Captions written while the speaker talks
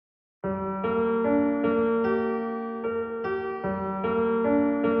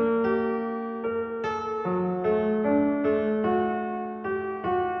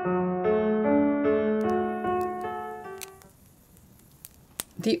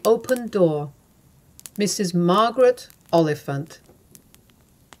The Open Door. Mrs. Margaret Oliphant.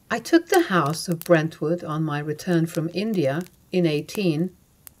 I took the house of Brentwood on my return from India in 18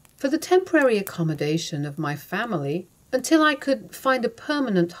 for the temporary accommodation of my family until I could find a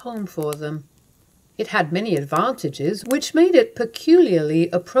permanent home for them. It had many advantages which made it peculiarly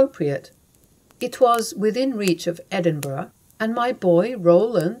appropriate. It was within reach of Edinburgh, and my boy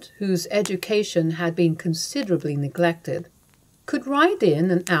Roland, whose education had been considerably neglected, could ride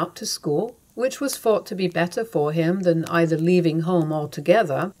in and out to school, which was thought to be better for him than either leaving home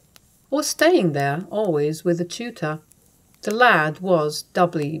altogether or staying there always with a tutor. The lad was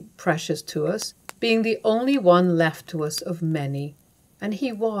doubly precious to us, being the only one left to us of many, and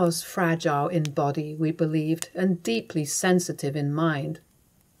he was fragile in body, we believed, and deeply sensitive in mind.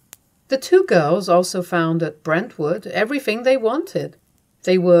 The two girls also found at Brentwood everything they wanted.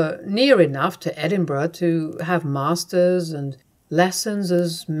 They were near enough to Edinburgh to have masters and lessons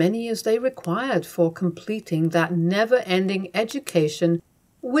as many as they required for completing that never-ending education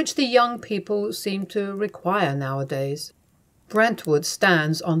which the young people seem to require nowadays. Brentwood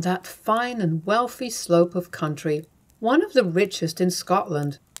stands on that fine and wealthy slope of country, one of the richest in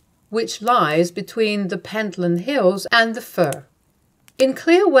Scotland, which lies between the Pentland Hills and the Firth. In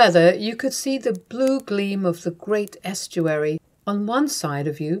clear weather you could see the blue gleam of the great estuary on one side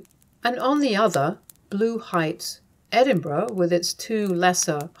of you, and on the other, blue heights, Edinburgh with its two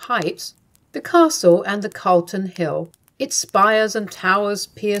lesser heights, the castle and the Calton Hill, its spires and towers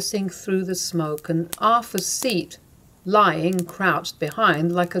piercing through the smoke, and Arthur's Seat lying crouched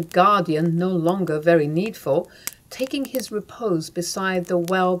behind like a guardian no longer very needful, taking his repose beside the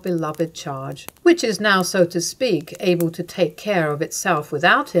well-beloved charge, which is now, so to speak, able to take care of itself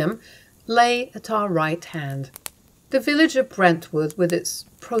without him, lay at our right hand. The village of Brentwood, with its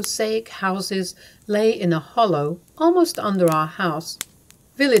prosaic houses, lay in a hollow almost under our house.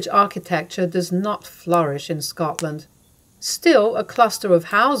 Village architecture does not flourish in Scotland. Still, a cluster of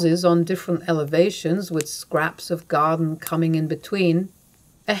houses on different elevations, with scraps of garden coming in between,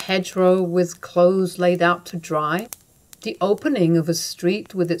 a hedgerow with clothes laid out to dry, the opening of a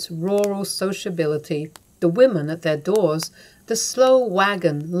street with its rural sociability, the women at their doors, the slow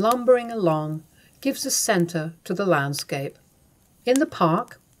wagon lumbering along, gives a centre to the landscape. In the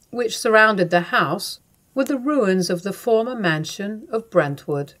park, which surrounded the house, were the ruins of the former mansion of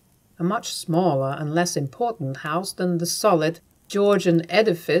Brentwood, a much smaller and less important house than the solid Georgian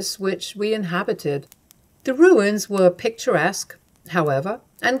edifice which we inhabited. The ruins were picturesque, however,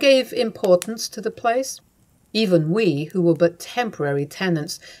 and gave importance to the place. Even we, who were but temporary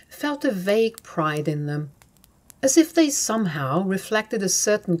tenants, felt a vague pride in them, as if they somehow reflected a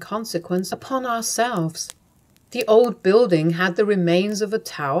certain consequence upon ourselves. The old building had the remains of a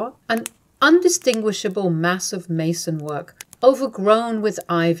tower, an undistinguishable mass of mason work, overgrown with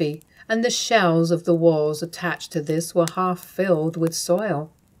ivy, and the shells of the walls attached to this were half filled with soil.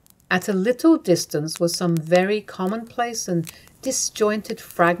 At a little distance were some very commonplace and disjointed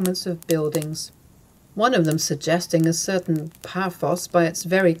fragments of buildings, one of them suggesting a certain pathos by its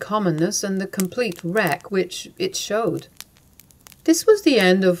very commonness and the complete wreck which it showed. This was the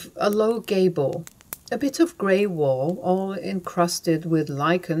end of a low gable, a bit of grey wall, all encrusted with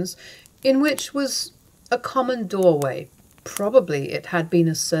lichens, in which was a common doorway. Probably it had been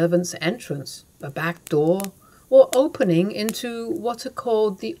a servant's entrance, a back door, or opening into what are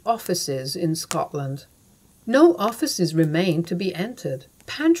called the offices in Scotland. No offices remained to be entered.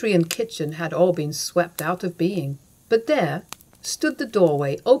 Pantry and kitchen had all been swept out of being, but there stood the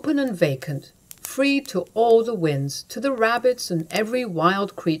doorway, open and vacant, free to all the winds, to the rabbits and every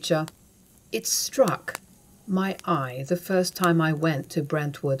wild creature. It struck my eye the first time I went to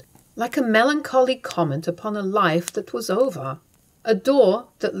Brentwood, like a melancholy comment upon a life that was over, a door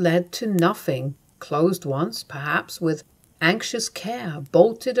that led to nothing, closed once, perhaps, with anxious care,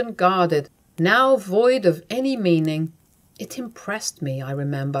 bolted and guarded, now void of any meaning. It impressed me, I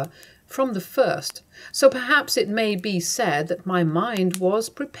remember, from the first, so perhaps it may be said that my mind was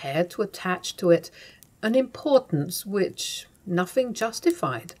prepared to attach to it an importance which nothing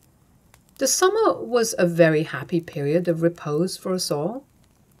justified. The summer was a very happy period of repose for us all,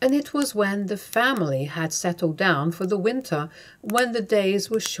 and it was when the family had settled down for the winter, when the days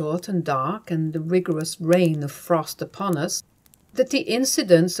were short and dark, and the rigorous rain of frost upon us, that the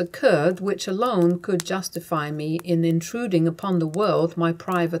incidents occurred which alone could justify me in intruding upon the world my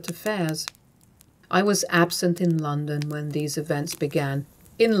private affairs. I was absent in London when these events began.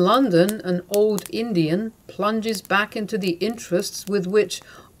 In London, an old Indian plunges back into the interests with which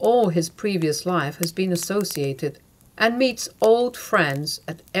all his previous life has been associated, and meets old friends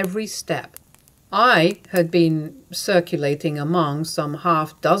at every step. I had been circulating among some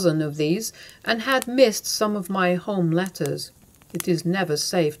half-dozen of these and had missed some of my home letters. It is never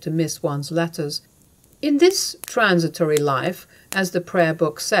safe to miss one's letters. In this transitory life, as the prayer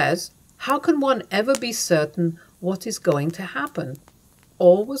book says, how can one ever be certain what is going to happen?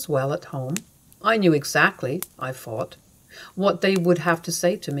 All was well at home. I knew exactly, I thought, what they would have to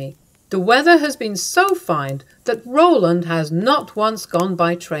say to me. The weather has been so fine that Roland has not once gone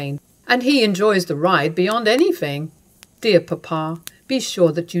by train, and he enjoys the ride beyond anything. Dear Papa, be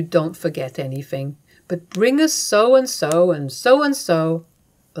sure that you don't forget anything, but bring us so and so and so and so,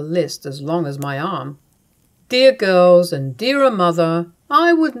 a list as long as my arm. Dear girls and dearer mother,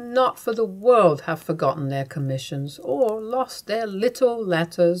 I would not for the world have forgotten their commissions or lost their little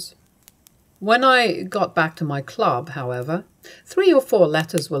letters. When I got back to my club, however, 3 or 4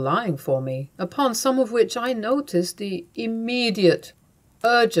 letters were lying for me, upon some of which I noticed the immediate,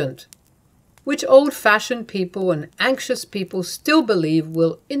 urgent, which old-fashioned people and anxious people still believe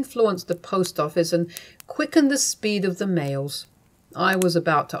will influence the post office and quicken the speed of the mails. I was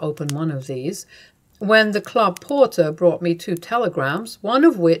about to open one of these, when the club porter brought me 2 telegrams, one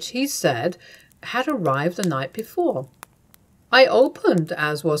of which, he said, had arrived the night before. I opened,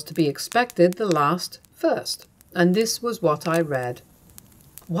 as was to be expected, the last first, and this was what I read.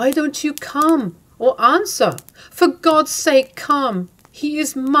 "Why don't you come or answer? For God's sake, come! He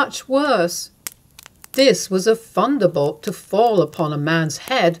is much worse." This was a thunderbolt to fall upon a man's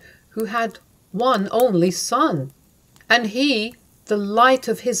head who had one only son, and he the light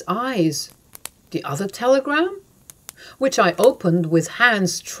of his eyes. The other telegram, which I opened with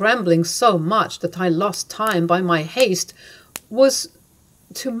hands trembling so much that I lost time by my haste, was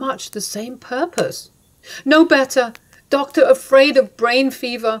to much the same purpose. "No better. Doctor afraid of brain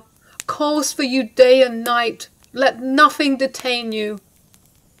fever. Calls for you day and night. Let nothing detain you."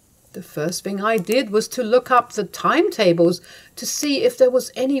 The first thing I did was to look up the timetables to see if there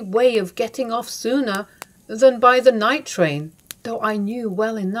was any way of getting off sooner than by the night train, though I knew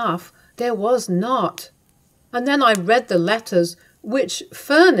well enough there was not. And then I read the letters, which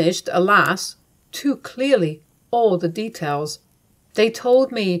furnished, alas, too clearly all the details. They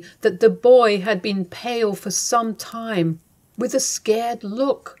told me that the boy had been pale for some time, with a scared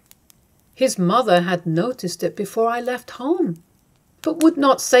look. His mother had noticed it before I left home, but would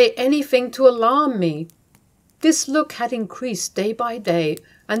not say anything to alarm me. This look had increased day by day,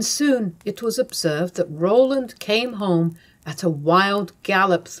 and soon it was observed that Roland came home at a wild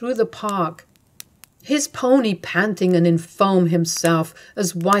gallop through the park, his pony panting and in foam himself,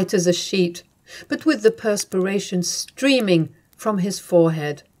 as white as a sheet, but with the perspiration streaming from his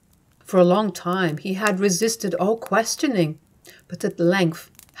forehead. For a long time he had resisted all questioning, but at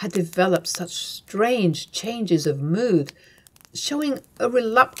length had developed such strange changes of mood, showing a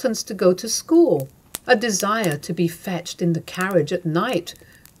reluctance to go to school, a desire to be fetched in the carriage at night,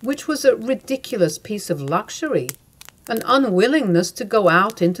 which was a ridiculous piece of luxury, an unwillingness to go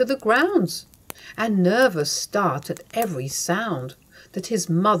out into the grounds, and nervous start at every sound, that his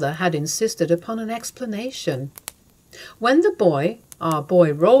mother had insisted upon an explanation. When the boy, our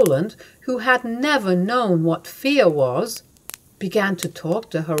boy Roland, who had never known what fear was, began to talk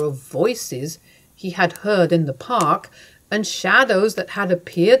to her of voices he had heard in the park, and shadows that had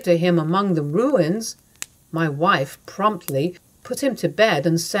appeared to him among the ruins, my wife promptly put him to bed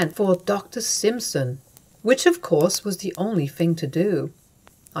and sent for Dr. Simpson, which of course was the only thing to do.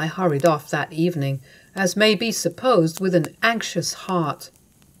 I hurried off that evening, as may be supposed, with an anxious heart.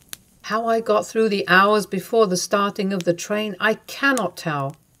 How I got through the hours before the starting of the train I cannot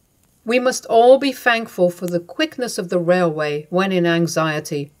tell. We must all be thankful for the quickness of the railway when in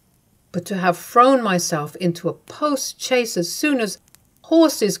anxiety, but to have thrown myself into a post-chaise as soon as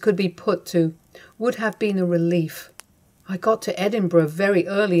horses could be put to would have been a relief. I got to Edinburgh very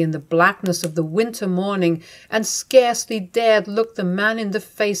early in the blackness of the winter morning, and scarcely dared look the man in the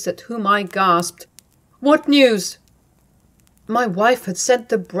face at whom I gasped, "What news?" My wife had sent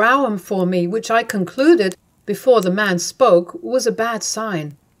the brougham for me, which I concluded, before the man spoke, was a bad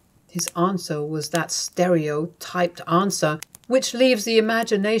sign. His answer was that stereotyped answer which leaves the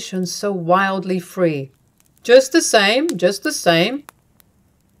imagination so wildly free. "Just the same, just the same."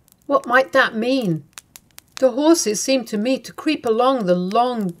 What might that mean? The horses seemed to me to creep along the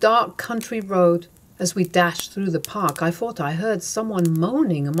long, dark country road. As we dashed through the park, I thought I heard someone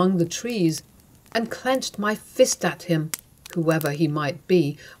moaning among the trees, and clenched my fist at him, whoever he might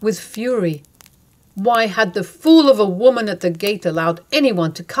be, with fury. Why had the fool of a woman at the gate allowed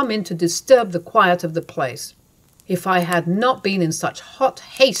anyone to come in to disturb the quiet of the place? If I had not been in such hot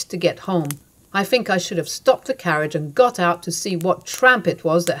haste to get home, I think I should have stopped the carriage and got out to see what tramp it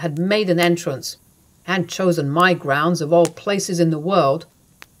was that had made an entrance. and chosen my grounds of all places in the world,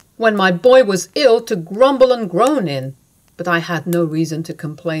 when my boy was ill to grumble and groan in. But I had no reason to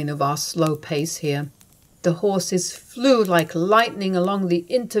complain of our slow pace here. The horses flew like lightning along the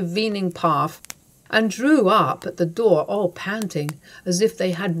intervening path, and drew up at the door all panting, as if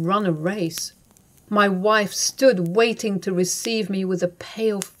they had run a race. My wife stood waiting to receive me with a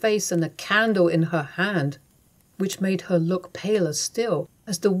pale face and a candle in her hand, which made her look paler still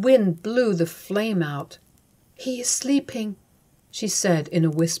as the wind blew the flame out. "He is sleeping," she said in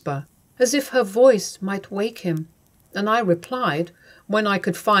a whisper, as if her voice might wake him, and I replied, when I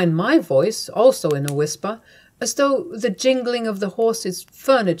could find my voice, also in a whisper, as though the jingling of the horses'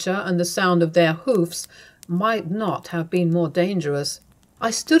 furniture and the sound of their hoofs might not have been more dangerous. I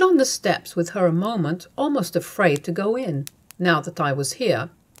stood on the steps with her a moment, almost afraid to go in, now that I was here,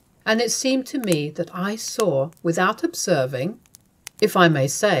 and it seemed to me that I saw, without observing, if I may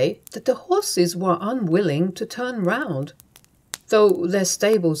say, that the horses were unwilling to turn round, though their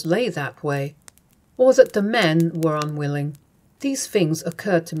stables lay that way, or that the men were unwilling. These things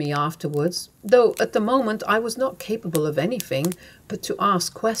occurred to me afterwards, though at the moment I was not capable of anything but to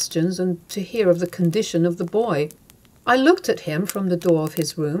ask questions and to hear of the condition of the boy. I looked at him from the door of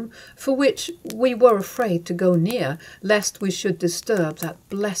his room, for which we were afraid to go near, lest we should disturb that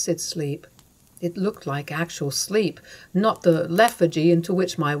blessed sleep. It looked like actual sleep, not the lethargy into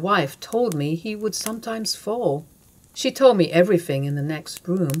which my wife told me he would sometimes fall. She told me everything in the next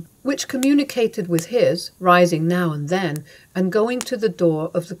room, which communicated with his, rising now and then, and going to the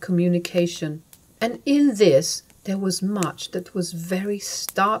door of the communication. And in this there was much that was very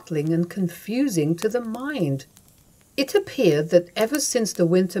startling and confusing to the mind. It appeared that ever since the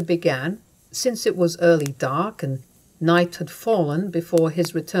winter began, since it was early dark and night had fallen before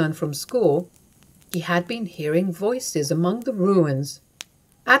his return from school, he had been hearing voices among the ruins.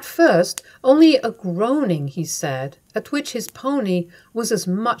 At first only a groaning, he said, at which his pony was as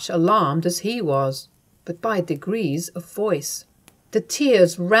much alarmed as he was, but by degrees a voice. The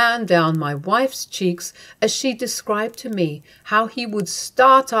tears ran down my wife's cheeks as she described to me how he would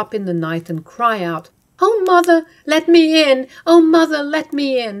start up in the night and cry out, "Oh, mother, let me in! Oh, mother, let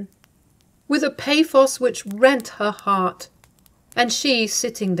me in!" with a pathos which rent her heart, and she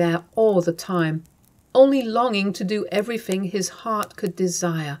sitting there all the time, only longing to do everything his heart could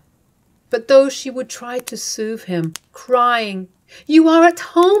desire. But though she would try to soothe him, crying, "You are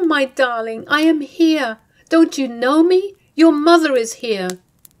at home, my darling, I am here. Don't you know me? Your mother is here,"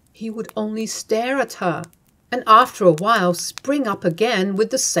 he would only stare at her, and after a while spring up again with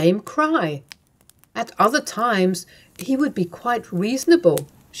the same cry. At other times he would be quite reasonable,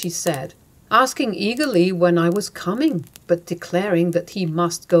 she said, asking eagerly when I was coming, but declaring that he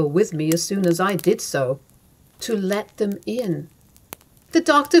must go with me as soon as I did so, to let them in. "The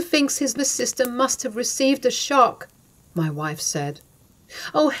doctor thinks his sister must have received a shock," my wife said.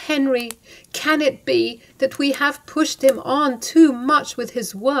 "Oh, Henry, can it be that we have pushed him on too much with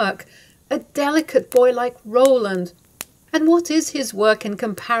his work, a delicate boy like Roland? And what is his work in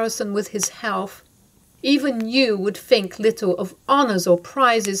comparison with his health? Even you would think little of honours or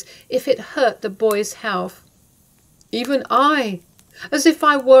prizes if it hurt the boy's health. Even I, as if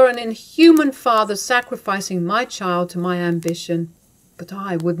I were an inhuman father sacrificing my child to my ambition. But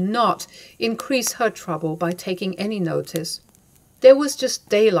I would not increase her trouble by taking any notice. There was just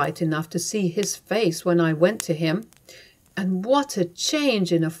daylight enough to see his face when I went to him, and what a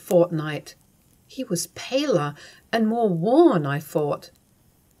change in a fortnight! He was paler and more worn, I thought,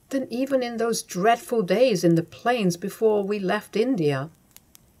 than even in those dreadful days in the plains before we left India.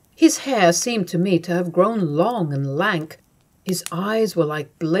 His hair seemed to me to have grown long and lank. His eyes were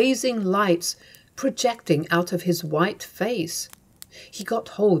like blazing lights projecting out of his white face. He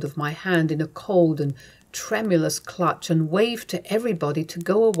got hold of my hand in a cold and tremulous clutch and waved to everybody to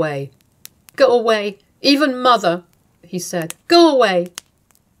go away. "Go away, even mother," he said. "Go away."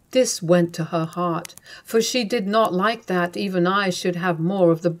 This went to her heart, for she did not like that even I should have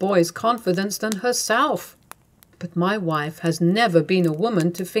more of the boy's confidence than herself. But my wife has never been a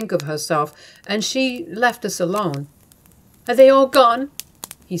woman to think of herself, and she left us alone. "Are they all gone?"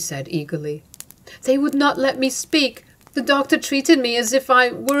 he said eagerly. "They would not let me speak. The doctor treated me as if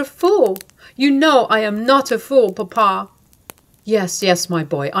I were a fool. You know I am not a fool, Papa." "Yes, yes, my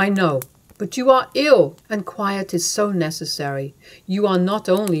boy, I know. But you are ill, and quiet is so necessary. You are not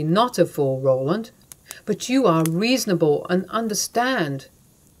only not a fool, Roland, but you are reasonable and understand.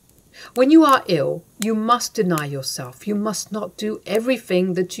 When you are ill, you must deny yourself. You must not do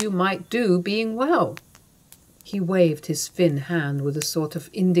everything that you might do being well." He waved his thin hand with a sort of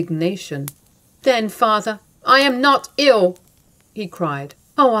indignation. "Then, father, I am not ill," he cried.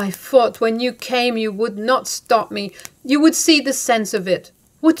 Oh, I thought when you came you would not stop me. You would see the sense of it.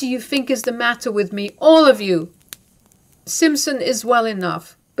 What do you think is the matter with me, all of you? Simpson is well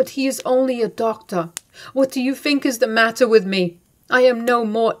enough, but he is only a doctor. What do you think is the matter with me? I am no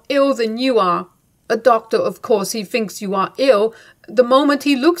more ill than you are. A doctor, of course, he thinks you are ill the moment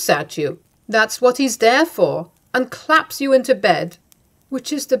he looks at you. That's what he's there for, and claps you into bed,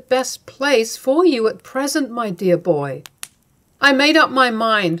 which is the best place for you at present, my dear boy. I made up my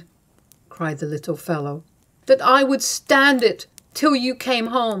mind, cried the little fellow, that I would stand it till you came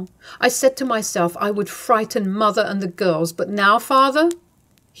home. I said to myself I would frighten mother and the girls, but now, father,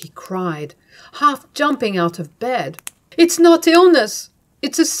 he cried, half jumping out of bed, it's not illness,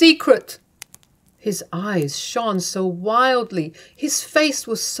 it's a secret. His eyes shone so wildly, his face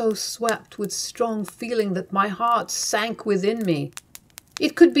was so swept with strong feeling that my heart sank within me.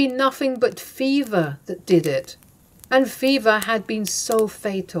 It could be nothing but fever that did it, and fever had been so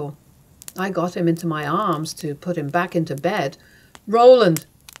fatal. I got him into my arms to put him back into bed. Roland,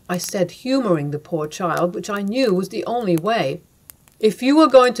 I said, humouring the poor child, which I knew was the only way, if you are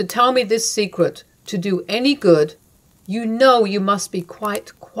going to tell me this secret to do any good, you know you must be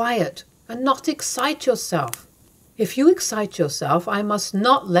quite quiet and not excite yourself. If you excite yourself, I must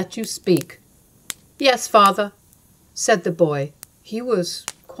not let you speak. Yes, father, said the boy. He was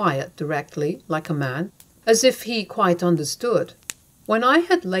quiet directly, like a man, as if he quite understood. When I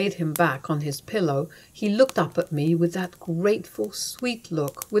had laid him back on his pillow, he looked up at me with that grateful, sweet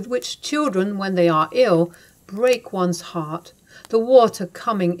look with which children, when they are ill, break one's heart, the water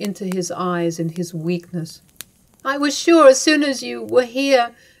coming into his eyes in his weakness. I was sure as soon as you were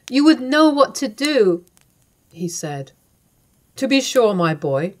here, you would know what to do, he said. To be sure, my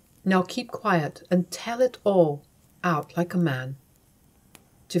boy. Now keep quiet and tell it all out like a man.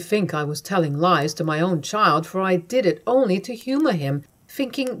 To think I was telling lies to my own child, for I did it only to humour him,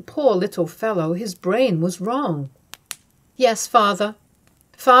 thinking, poor little fellow, his brain was wrong. Yes, father.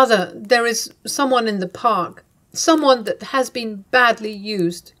 Father, there is someone in the park, someone that has been badly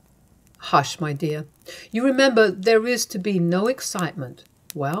used. Hush, my dear. You remember there is to be no excitement.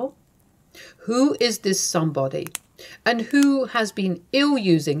 Well, who is this somebody, and who has been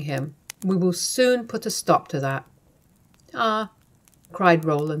ill-using him? We will soon put a stop to that. Ah, cried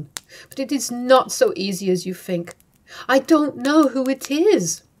Roland, but it is not so easy as you think. I don't know who it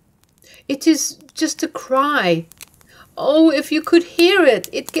is. It is just a cry. Oh, if you could hear it,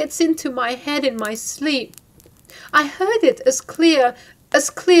 it gets into my head in my sleep. I heard it as clear,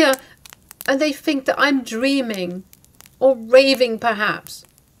 and they think that I'm dreaming, or raving perhaps,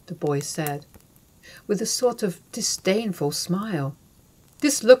 the boy said, with a sort of disdainful smile.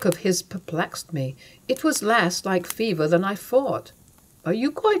 This look of his perplexed me. It was less like fever than I thought. Are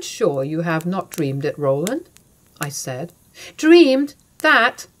you quite sure you have not dreamed it, Roland? I said. Dreamed?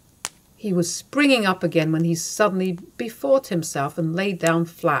 That? He was springing up again when he suddenly bethought himself and lay down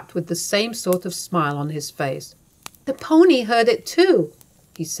flat with the same sort of smile on his face. The pony heard it too,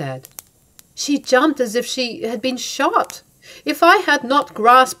 he said. She jumped as if she had been shot. If I had not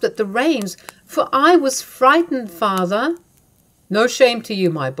grasped at the reins, for I was frightened, father. No shame to you,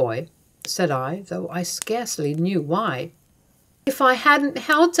 my boy, said I, though I scarcely knew why. If I hadn't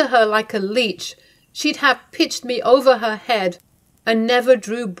held to her like a leech, she'd have pitched me over her head, and never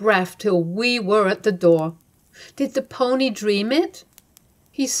drew breath till we were at the door. Did the pony dream it?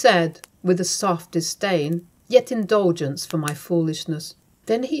 He said, with a soft disdain, yet indulgence for my foolishness.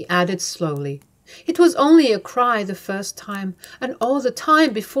 Then he added slowly, It was only a cry the first time, and all the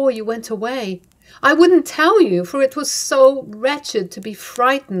time before you went away. I wouldn't tell you, for it was so wretched to be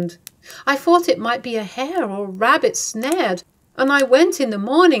frightened. I thought it might be a hare or a rabbit snared, and I went in the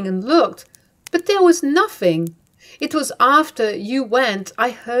morning and looked, but there was nothing. It was after you went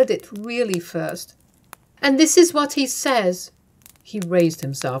I heard it really first. And this is what he says. He raised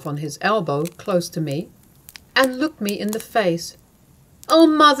himself on his elbow close to me, and looked me in the face. Oh,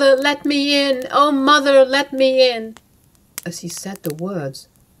 mother, let me in! Oh, mother, let me in! As he said the words,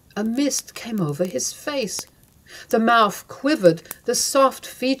 a mist came over his face. The mouth quivered, the soft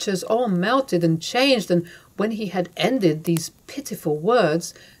features all melted and changed, and when he had ended these pitiful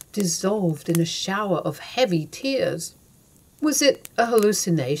words, dissolved in a shower of heavy tears. Was it a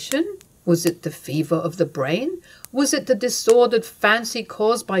hallucination? Was it the fever of the brain? Was it the disordered fancy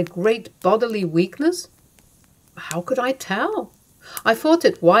caused by great bodily weakness? How could I tell? I thought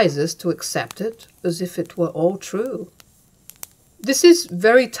it wisest to accept it as if it were all true. This is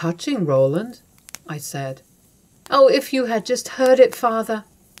very touching, Roland, I said. Oh, if you had just heard it, father.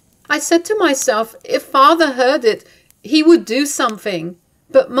 I said to myself, if father heard it, he would do something.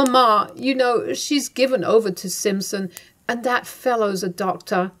 But mamma, you know, she's given over to Simpson, And that fellow's a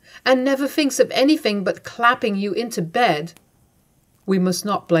doctor, and never thinks of anything but clapping you into bed." "We must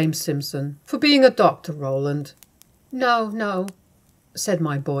not blame Simpson for being a doctor, Roland." "No, no," said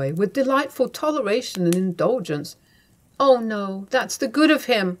my boy, with delightful toleration and indulgence. "Oh, no, that's the good of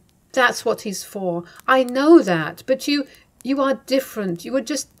him. That's what he's for. I know that, but you are different. You are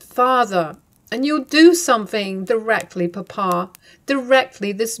just father, and you'll do something directly, Papa,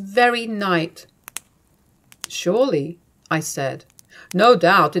 directly this very night." "Surely," I said. "No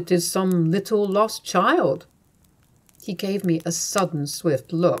doubt it is some little lost child." He gave me a sudden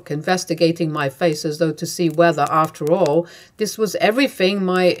swift look, investigating my face as though to see whether, after all, this was everything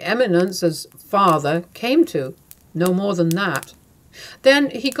my eminence as father came to. No more than that. Then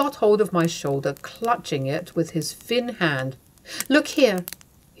he got hold of my shoulder, clutching it with his thin hand. "Look here,"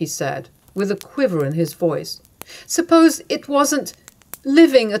 he said, with a quiver in his voice. "Suppose it wasn't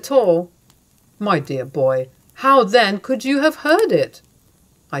living at all." "My dear boy, how then could you have heard it?"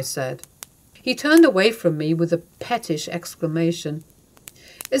 I said. He turned away from me with a pettish exclamation.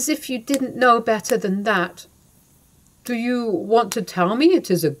 "As if you didn't know better than that." "Do you want to tell me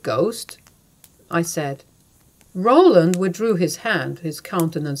it is a ghost?" I said. Roland withdrew his hand. His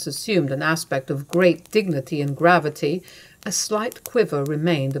countenance assumed an aspect of great dignity and gravity. A slight quiver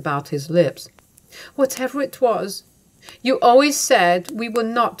remained about his lips. "Whatever it was, you always said we were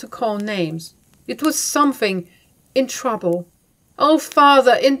not to call names. It was something in trouble. Oh,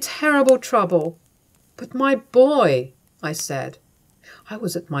 father, in terrible trouble." "But my boy," I said. I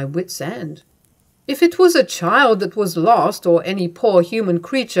was at my wits' end. "If it was a child that was lost, or any poor human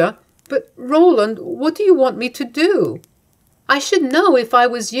creature— But, Roland, what do you want me to do?" "I should know if I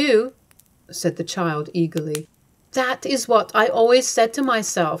was you," said the child eagerly. "That is what I always said to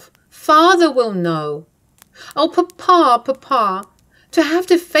myself. Father will know. Oh, Papa, Papa, to have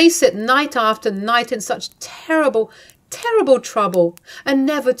to face it night after night in such terrible, terrible trouble, and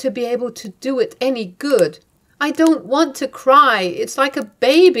never to be able to do it any good. I don't want to cry. It's like a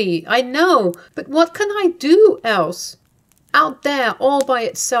baby, I know, but what can I do else? Out there all by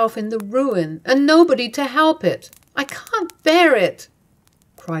itself in the ruin, and nobody to help it. I can't bear it,"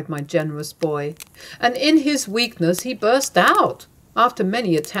 cried my generous boy. And in his weakness he burst out, after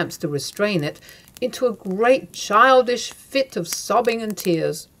many attempts to restrain it, into a great childish fit of sobbing and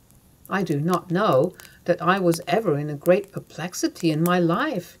tears. I do not know that I was ever in a great perplexity in my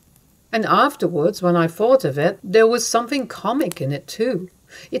life. And afterwards, when I thought of it, there was something comic in it too.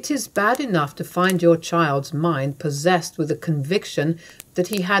 It is bad enough to find your child's mind possessed with a conviction that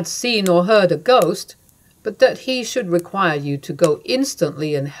he had seen or heard a ghost, but that he should require you to go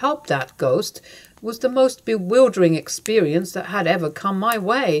instantly and help that ghost was the most bewildering experience that had ever come my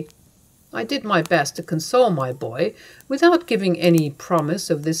way. I did my best to console my boy, without giving any promise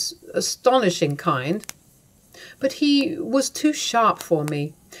of this astonishing kind. But he was too sharp for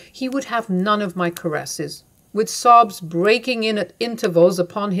me. He would have none of my caresses. With sobs breaking in at intervals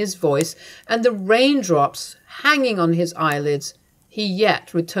upon his voice, and the raindrops hanging on his eyelids, he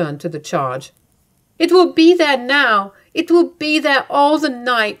yet returned to the charge. "It will be there now. It will be there all the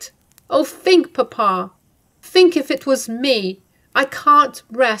night. Oh, think, Papa. Think if it was me. I can't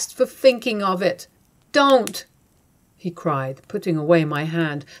rest for thinking of it. Don't," he cried, putting away my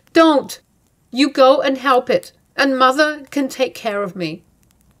hand. "Don't. You go and help it, and Mother can take care of me."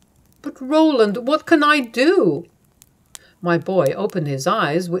 "But, Roland, what can I do?" My boy opened his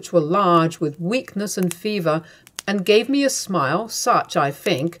eyes, which were large with weakness and fever, and gave me a smile, such, I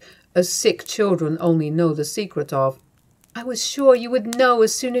think, as sick children only know the secret of. "I was sure you would know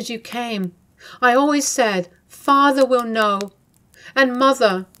as soon as you came. I always said, Father will know. And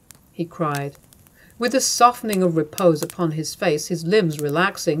Mother," he cried, with a softening of repose upon his face, his limbs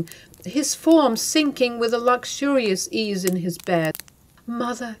relaxing, his form sinking with a luxurious ease in his bed.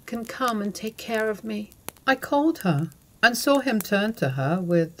 "Mother can come and take care of me." I called her, and saw him turn to her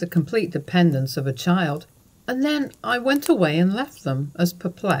with the complete dependence of a child, and then I went away and left them, as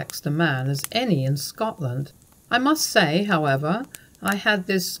perplexed a man as any in Scotland. I must say, however, I had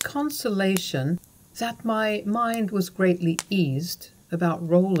this consolation, that my mind was greatly eased about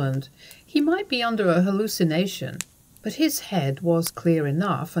Roland. He might be under a hallucination, but his head was clear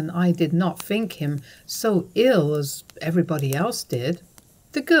enough, and I did not think him so ill as everybody else did.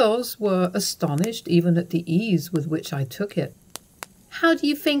 The girls were astonished even at the ease with which I took it. "How do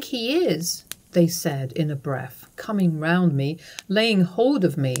you think he is?" they said in a breath, coming round me, laying hold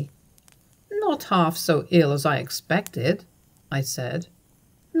of me. "Not half so ill as I expected," I said.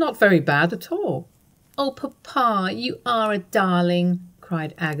 "Not very bad at all." "Oh, Papa, you are a darling,"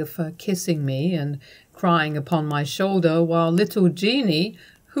 cried Agatha, kissing me and crying upon my shoulder, while little Jeanie,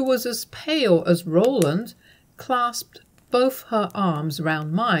 who was as pale as Roland, clasped both her arms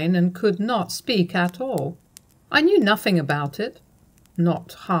round mine and could not speak at all. I knew nothing about it,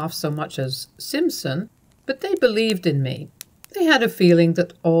 not half so much as Simpson, but they believed in me. They had a feeling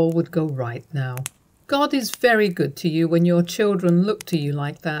that all would go right now. God is very good to you when your children look to you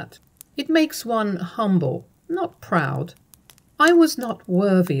like that. It makes one humble, not proud. I was not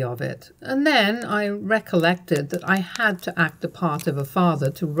worthy of it, and then I recollected that I had to act the part of a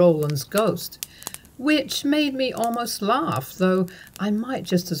father to Roland's ghost, which made me almost laugh, though I might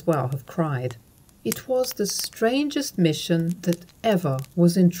just as well have cried. It was the strangest mission that ever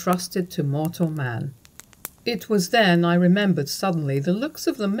was entrusted to mortal man. It was then I remembered suddenly the looks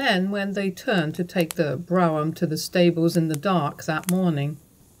of the men when they turned to take the brougham to the stables in the dark that morning.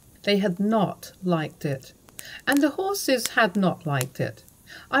 They had not liked it, and the horses had not liked it.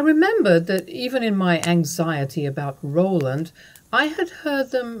 I remembered that even in my anxiety about Roland, I had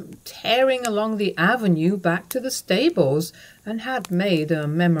heard them tearing along the avenue back to the stables, and had made a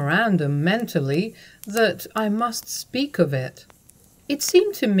memorandum mentally that I must speak of it. It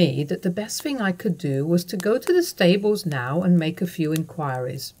seemed to me that the best thing I could do was to go to the stables now and make a few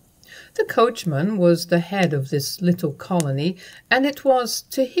inquiries. The coachman was the head of this little colony, and it was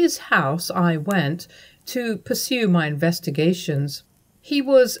to his house I went to pursue my investigations. He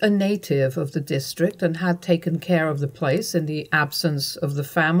was a native of the district and had taken care of the place in the absence of the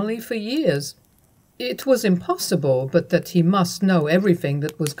family for years. It was impossible but that he must know everything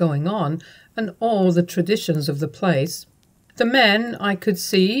that was going on and all the traditions of the place. The men, I could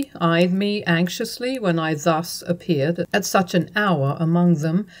see, eyed me anxiously when I thus appeared at such an hour among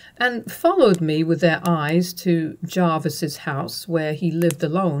them, and followed me with their eyes to Jarvis's house, where he lived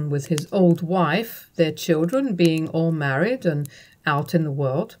alone with his old wife, their children being all married and out in the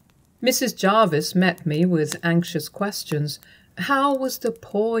world. Mrs. Jarvis met me with anxious questions. How was the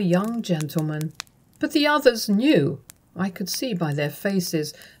poor young gentleman? But the others knew. I could see by their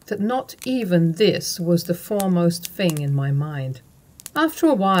faces that not even this was the foremost thing in my mind. After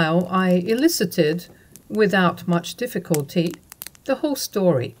a while I elicited, without much difficulty, the whole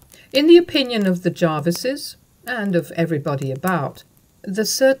story. In the opinion of the Jarvises, and of everybody about, the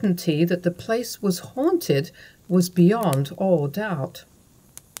certainty that the place was haunted was beyond all doubt.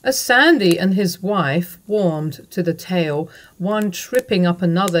 As Sandy and his wife warmed to the tale, one tripping up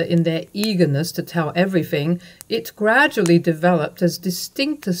another in their eagerness to tell everything, it gradually developed as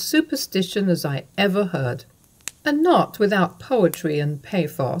distinct a superstition as I ever heard, and not without poetry and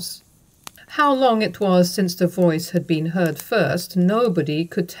pathos. How long it was since the voice had been heard first, nobody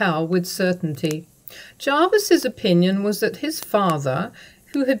could tell with certainty. Jarvis's opinion was that his father,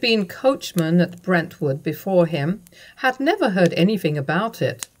 who had been coachman at Brentwood before him, had never heard anything about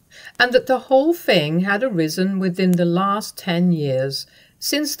it, and that the whole thing had arisen within the last 10 years,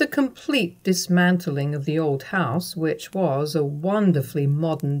 since the complete dismantling of the old house, which was a wonderfully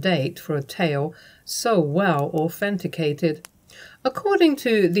modern date for a tale so well authenticated. According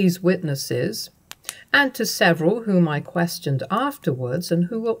to these witnesses, and to several whom I questioned afterwards, and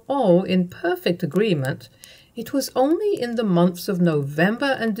who were all in perfect agreement, it was only in the months of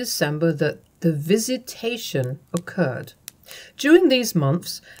November and December that the visitation occurred. During these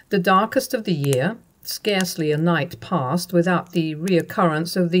months, the darkest of the year, scarcely a night passed without the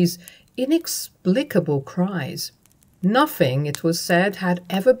reoccurrence of these inexplicable cries. Nothing, it was said, had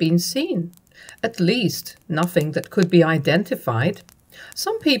ever been seen, at least nothing that could be identified.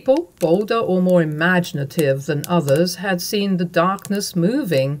 Some people, bolder or more imaginative than others, had seen the darkness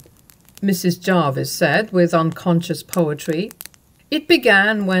moving. Mrs. Jarvis said, with unconscious poetry, "It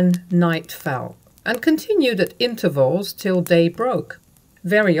began when night fell, and continued at intervals till day broke.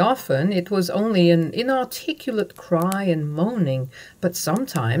 Very often it was only an inarticulate cry and moaning, but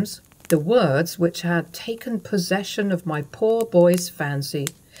sometimes the words which had taken possession of my poor boy's fancy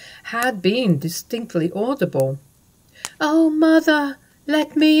had been distinctly audible. 'Oh, mother,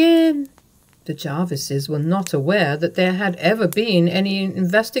 let me in!' The Jarvises were not aware that there had ever been any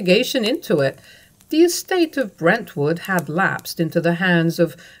investigation into it. The estate of Brentwood had lapsed into the hands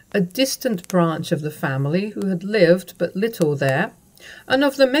of a distant branch of the family who had lived but little there, and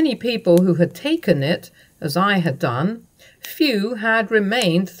of the many people who had taken it, as I had done, few had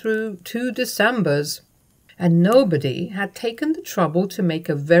remained through 2 Decembers, and nobody had taken the trouble to make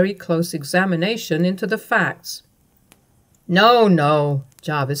a very close examination into the facts. "No, no,"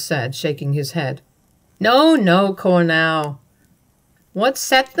 Jarvis said, shaking his head. "No, no, Cornell. What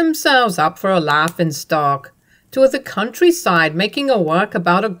set themselves up for a laughing-stock? To the countryside making a work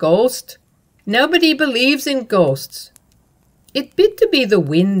about a ghost? Nobody believes in ghosts." "It bid to be the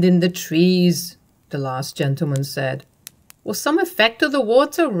wind in the trees," the last gentleman said, "or some effect of the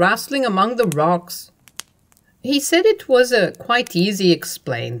water rustling among the rocks." He said it was quite easy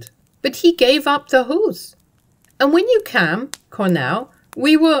explained, but he gave up the house. And when you came, Cornell,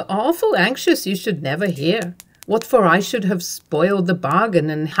 we were awful anxious you should never hear. What for I should have spoiled the bargain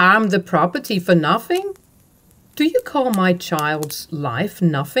and harmed the property for nothing? Do you call my child's life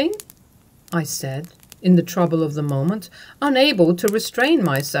nothing? I said, in the trouble of the moment, unable to restrain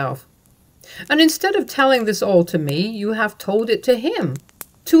myself. And instead of telling this all to me, you have told it to him,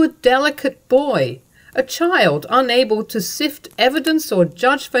 to a delicate boy, a child unable to sift evidence or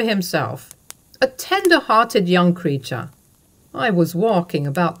judge for himself, a tender-hearted young creature. I was walking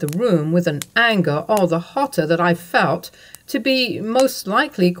about the room with an anger all the hotter that I felt to be most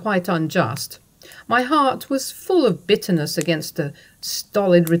likely quite unjust. My heart was full of bitterness against the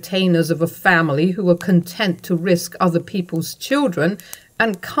stolid retainers of a family who were content to risk other people's children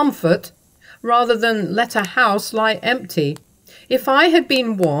and comfort rather than let a house lie empty. If I had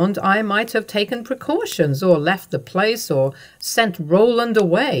been warned, I might have taken precautions, or left the place, or sent Roland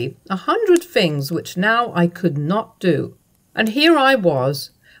away, 100 things which now I could not do. And here I was,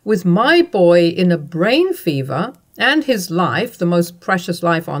 with my boy in a brain fever, and his life, the most precious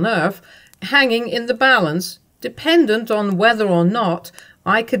life on earth, hanging in the balance, dependent on whether or not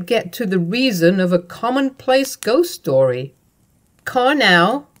I could get to the reason of a commonplace ghost story.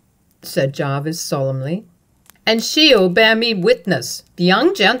 "Cornell," said Jarvis solemnly, "and she'll bear me witness, the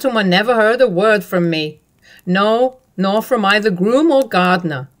young gentleman never heard a word from me. No, nor from either groom or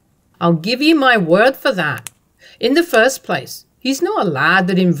gardener. I'll give ye my word for that. In the first place, he's not a lad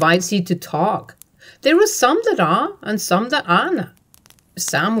that invites ye to talk. There are some that are, and some that aren't.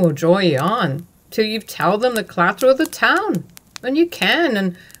 Some will draw ye on, till you tell them the clatter of the town, and you can,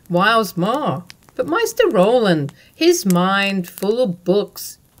 and whiles more. But Master Roland, his mind full of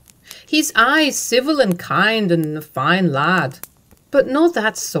books. His eyes civil and kind, and a fine lad, but not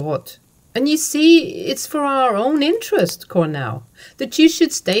that sort. And you see, it's for our own interest, Cornell, that you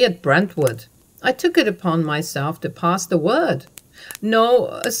should stay at Brentwood. I took it upon myself to pass the word. No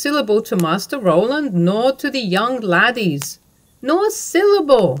a syllable to Master Roland, nor to the young laddies. Nor a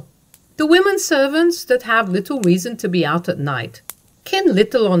syllable. The women servants that have little reason to be out at night ken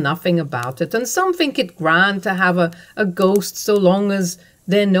little or nothing about it, and some think it grand to have a ghost so long as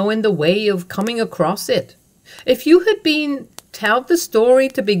they're knowing the way of coming across it. If you had been telled the story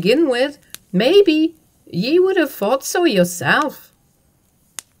to begin with, maybe ye would have thought so yourself."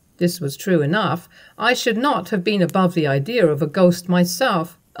 This was true enough. I should not have been above the idea of a ghost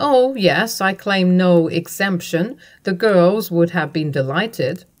myself. Oh, yes, I claim no exemption. The girls would have been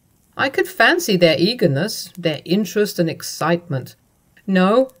delighted. I could fancy their eagerness, their interest and excitement.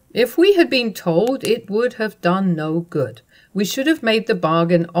 No, if we had been told, it would have done no good. We should have made the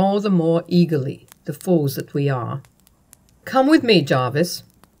bargain all the more eagerly, the fools that we are. "Come with me, Jarvis,"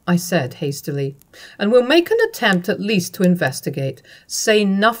 I said hastily, "and we'll make an attempt at least to investigate. Say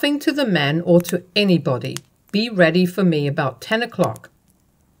nothing to the men or to anybody. Be ready for me about 10 o'clock.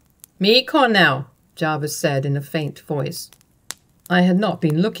 "Me, Cornell," Jarvis said in a faint voice. I had not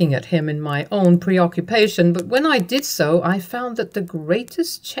been looking at him in my own preoccupation, but when I did so, I found that the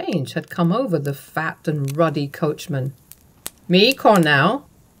greatest change had come over the fat and ruddy coachman. "Me, Cornell,"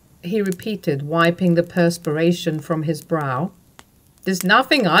 he repeated, wiping the perspiration from his brow. "There's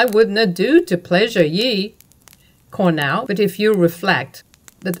nothing I wouldna do to pleasure ye, Cornell, but if you reflect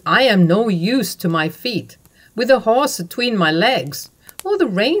that I am no use to my feet, with a horse atween my legs, or the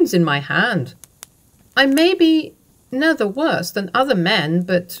reins in my hand. I may be neither worse than other men,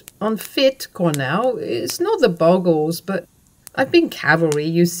 but unfit, Cornell. It's not the bogles, but I've been cavalry,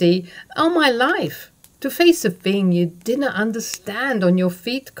 you see, all my life, to face a thing you dinna understand on your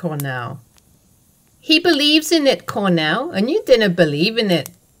feet, Cornell." "He believes in it, Cornell, and you dinna believe in it,"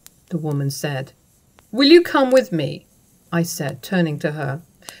 the woman said. "Will you come with me?" I said, turning to her.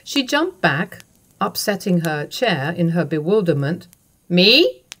 She jumped back, upsetting her chair in her bewilderment.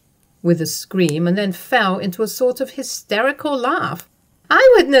 "Me?" with a scream, and then fell into a sort of hysterical laugh.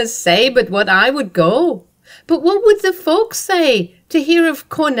 "I wouldna say but what I would go. But what would the folks say to hear of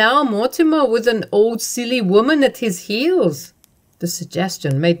Cornell Mortimer with an old silly woman at his heels?" The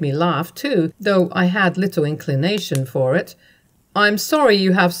suggestion made me laugh too, though I had little inclination for it. "I'm sorry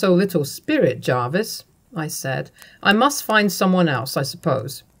you have so little spirit, Jarvis," I said. "I must find someone else, I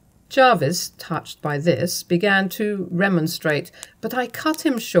suppose." Jarvis, touched by this, began to remonstrate, but I cut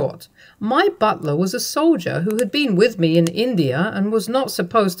him short. My butler was a soldier who had been with me in India and was not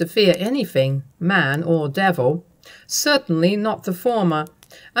supposed to fear anything, man or devil, certainly not the former,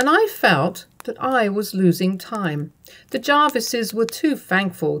 and I felt that I was losing time. The Jarvises were too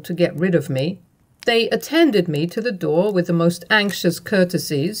thankful to get rid of me. They attended me to the door with the most anxious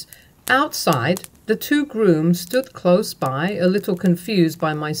courtesies. Outside, The two grooms stood close by, a little confused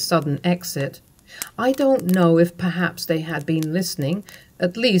by my sudden exit. I don't know if perhaps they had been listening,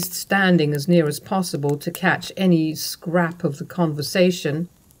 at least standing as near as possible to catch any scrap of the conversation.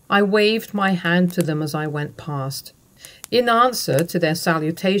 I waved my hand to them as I went past, in answer to their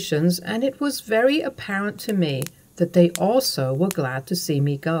salutations, and it was very apparent to me that they also were glad to see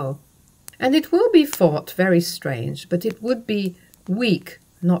me go. And it will be thought very strange, but it would be weak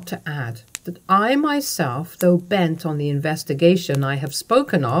not to add that I myself, though bent on the investigation I have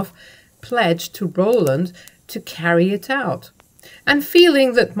spoken of, pledged to Roland to carry it out, and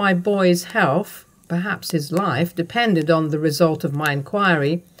feeling that my boy's health, perhaps his life, depended on the result of my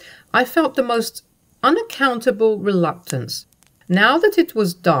inquiry, I felt the most unaccountable reluctance, now that it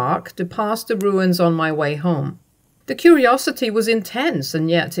was dark, to pass the ruins on my way home. The curiosity was intense, and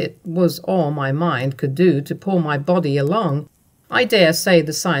yet it was all my mind could do to pull my body along. I dare say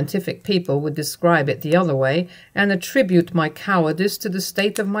the scientific people would describe it the other way, and attribute my cowardice to the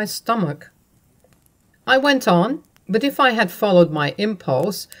state of my stomach. I went on, but if I had followed my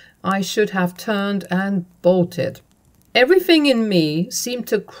impulse, I should have turned and bolted. Everything in me seemed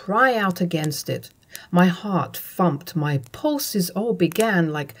to cry out against it. My heart thumped, my pulses all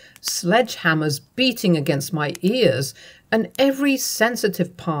began like sledgehammers beating against my ears, and every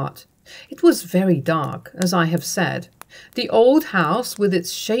sensitive part. It was very dark, as I have said. The old house with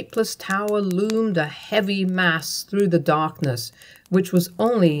its shapeless tower loomed a heavy mass through the darkness, which was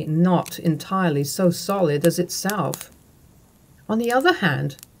only not entirely so solid as itself. On the other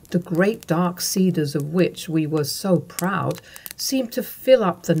hand, the great dark cedars of which we were so proud seemed to fill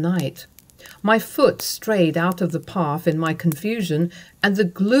up the night. My foot strayed out of the path in my confusion, and the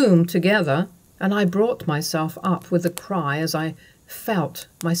gloom together, and I brought myself up with a cry as I felt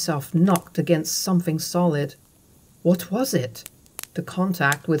myself knocked against something solid. What was it? The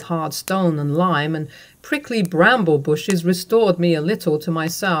contact with hard stone and lime and prickly bramble bushes restored me a little to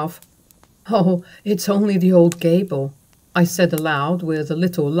myself. "Oh, it's only the old gable," I said aloud, with a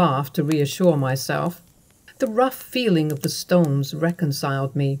little laugh to reassure myself. The rough feeling of the stones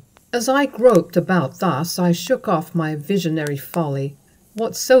reconciled me. As I groped about thus, I shook off my visionary folly.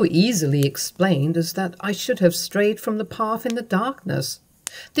 What so easily explained as that I should have strayed from the path in the darkness.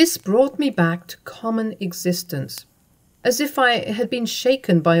 This brought me back to common existence, as if I had been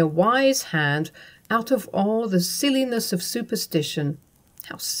shaken by a wise hand out of all the silliness of superstition.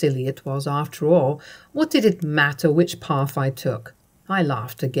 How silly it was, after all. What did it matter which path I took? I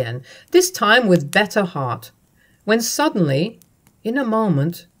laughed again, this time with better heart, when suddenly, in a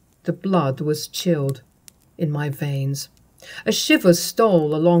moment, the blood was chilled in my veins. A shiver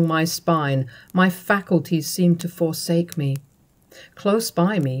stole along my spine. My faculties seemed to forsake me. Close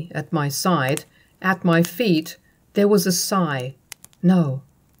by me, at my side, at my feet, there was a sigh. No,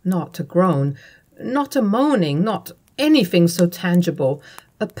 not a groan, not a moaning, not anything so tangible.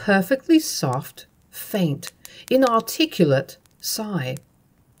 A perfectly soft, faint, inarticulate sigh.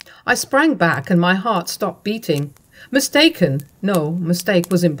 I sprang back, and my heart stopped beating. Mistaken? No, mistake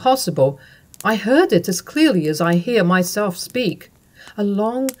was impossible. I heard it as clearly as I hear myself speak. A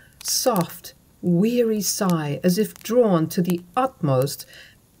long, soft, weary sigh, as if drawn to the utmost,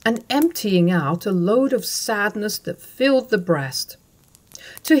 and emptying out a load of sadness that filled the breast.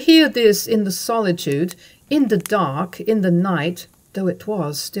 To hear this in the solitude, in the dark, in the night, though it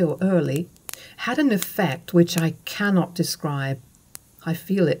was still early, had an effect which I cannot describe. I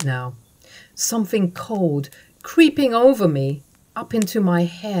feel it now. Something cold creeping over me, up into my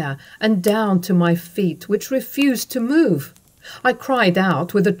hair and down to my feet, which refused to move. I cried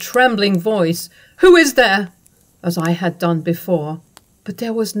out with a trembling voice, "Who is there?" as I had done before, but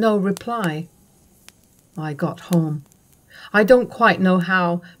there was no reply. I got home. I don't quite know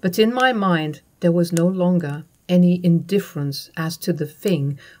how, but in my mind there was no longer any indifference as to the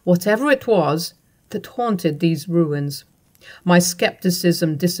thing, whatever it was, that haunted these ruins. My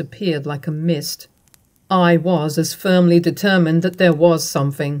skepticism disappeared like a mist. I was as firmly determined that there was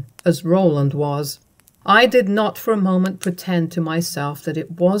something, as Roland was. I did not for a moment pretend to myself that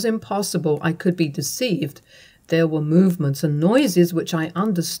it was impossible I could be deceived. There were movements and noises which I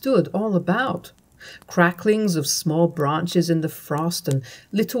understood all about. Cracklings of small branches in the frost and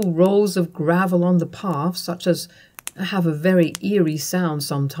little rolls of gravel on the path, such as have a very eerie sound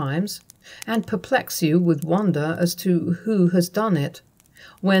sometimes, and perplex you with wonder as to who has done it,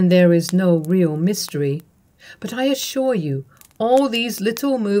 when there is no real mystery. But I assure you, all these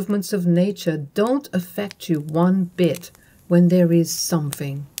little movements of nature don't affect you one bit when there is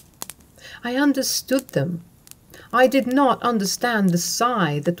something. I understood them. I did not understand the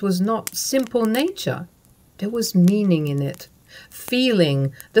sigh that was not simple nature. There was meaning in it,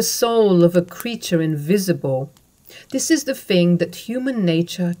 feeling the soul of a creature invisible. This is the thing that human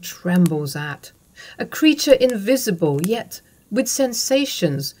nature trembles at. A creature invisible, yet with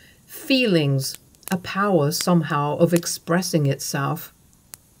sensations, feelings, a power somehow of expressing itself.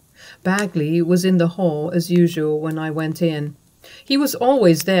 Bagley was in the hall as usual when I went in. He was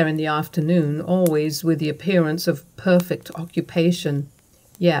always there in the afternoon, always with the appearance of perfect occupation,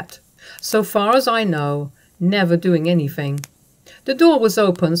 yet, so far as I know, never doing anything. The door was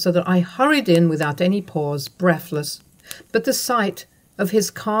open so that I hurried in without any pause, breathless, but the sight of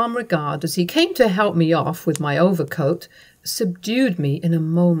his calm regard as he came to help me off with my overcoat subdued me in a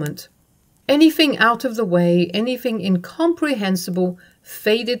moment. Anything out of the way, anything incomprehensible,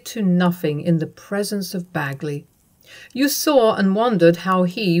 faded to nothing in the presence of Bagley. You saw and wondered how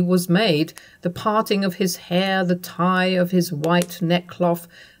he was made, the parting of his hair, the tie of his white neckcloth,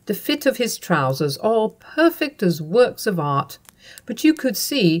 the fit of his trousers, all perfect as works of art. But you could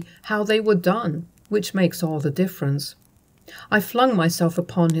see how they were done, which makes all the difference. I flung myself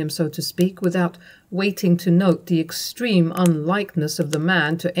upon him, so to speak, without waiting to note the extreme unlikeness of the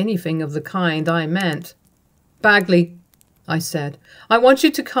man to anything of the kind I meant. "Bagley," I said, "I want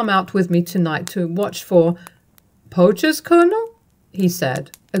you to come out with me tonight to watch for—" "Poachers, Colonel?" he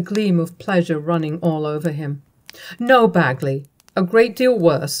said, a gleam of pleasure running all over him. "No, Bagley, a great deal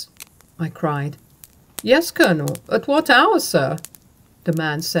worse," I cried. "Yes, Colonel. At what hour, sir?" the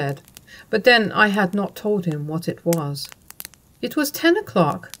man said, but then I had not told him what it was. It was 10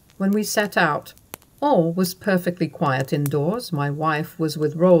 o'clock when we set out. All was perfectly quiet indoors. My wife was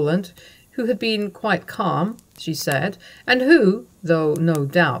with Roland, who had been quite calm, she said, and who, though no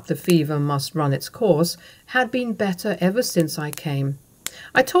doubt the fever must run its course, had been better ever since I came.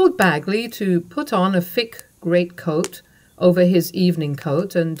 I told Bagley to put on a thick greatcoat over his evening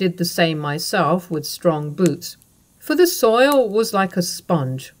coat, and did the same myself with strong boots, for the soil was like a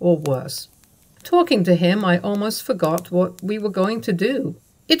sponge, or worse. Talking to him, I almost forgot what we were going to do.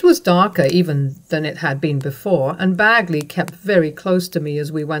 It was darker even than it had been before, and Bagley kept very close to me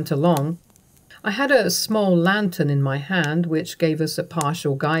as we went along. I had a small lantern in my hand, which gave us a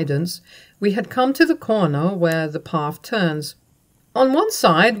partial guidance. We had come to the corner where the path turns. On one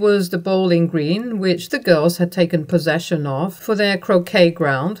side was the bowling green, which the girls had taken possession of for their croquet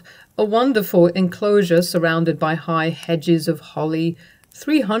ground, a wonderful enclosure surrounded by high hedges of holly,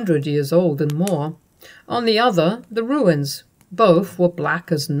 300 years old and more. On the other, the ruins. Both were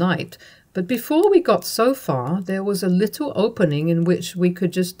black as night, but before we got so far, there was a little opening in which we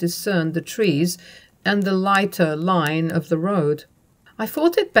could just discern the trees and the lighter line of the road. I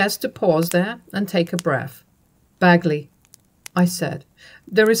thought it best to pause there and take a breath. "Bagley," I said,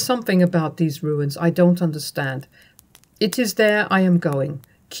 "there is something about these ruins I don't understand. It is there I am going.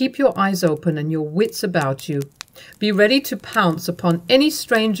 Keep your eyes open and your wits about you. Be ready to pounce upon any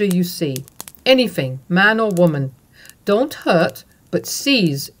stranger you see. Anything, man or woman. Don't hurt, but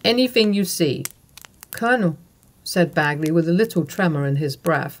seize anything you see." "Colonel," said Bagley with a little tremor in his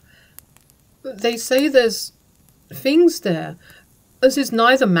breath, "they say there's things there, as is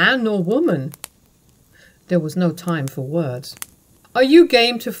neither man nor woman." There was no time for words. "Are you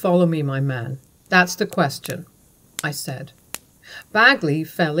game to follow me, my man? That's the question," I said. Bagley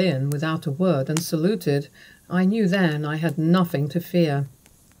fell in without a word and saluted. I knew then I had nothing to fear.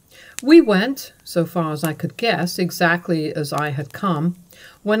 We went, so far as I could guess, exactly as I had come,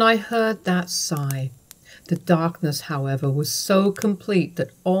 when I heard that sigh. The darkness, however, was so complete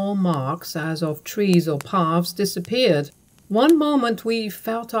that all marks, as of trees or paths, disappeared. One moment we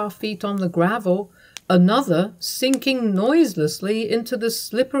felt our feet on the gravel, another sinking noiselessly into the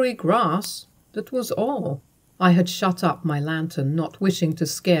slippery grass. That was all. I had shut up my lantern, not wishing to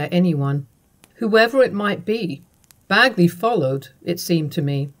scare anyone, whoever it might be. Bagley followed, it seemed to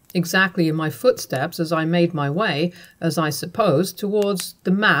me, exactly in my footsteps as I made my way, as I supposed, towards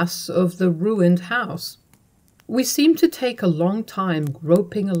the mass of the ruined house. We seemed to take a long time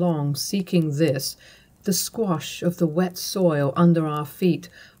groping along, seeking this. The squash of the wet soil under our feet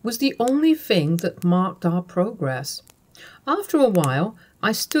was the only thing that marked our progress. After a while,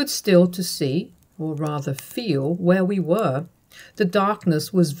 I stood still to see, or rather feel, where we were. The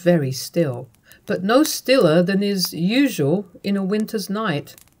darkness was very still, but no stiller than is usual in a winter's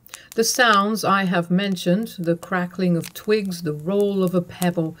night. The sounds I have mentioned, the crackling of twigs, the roll of a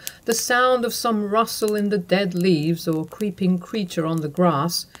pebble, the sound of some rustle in the dead leaves or creeping creature on the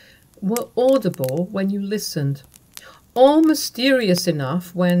grass, were audible when you listened. All mysterious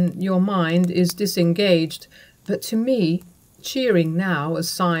enough when your mind is disengaged, but to me cheering now as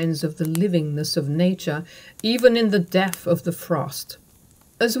signs of the livingness of nature, even in the death of the frost.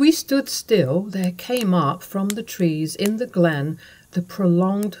 As we stood still, there came up from the trees in the glen the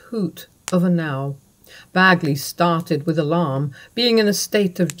prolonged hoot of an owl. Bagley started with alarm, being in a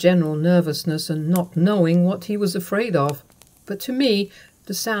state of general nervousness and not knowing what he was afraid of. But to me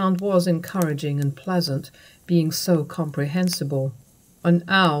the sound was encouraging and pleasant, being so comprehensible. "An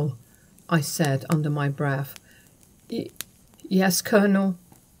owl," I said under my breath. Yes, Colonel,"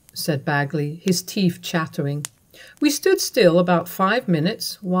 said Bagley, his teeth chattering. We stood still about 5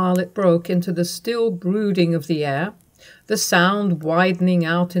 minutes, while it broke into the still brooding of the air, the sound widening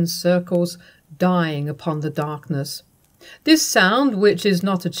out in circles, dying upon the darkness. This sound, which is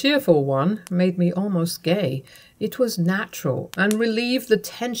not a cheerful one, made me almost gay. It was natural, and relieved the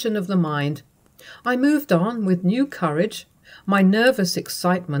tension of the mind. I moved on with new courage, my nervous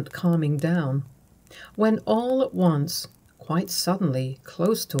excitement calming down, when all at once, quite suddenly,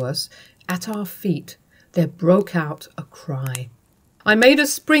 close to us, at our feet, there broke out a cry. I made a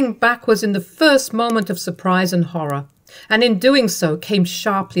spring backwards in the first moment of surprise and horror, and in doing so came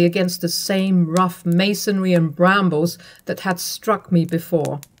sharply against the same rough masonry and brambles that had struck me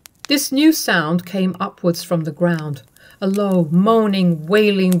before. This new sound came upwards from the ground, a low, moaning,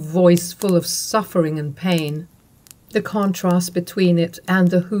 wailing voice full of suffering and pain. The contrast between it and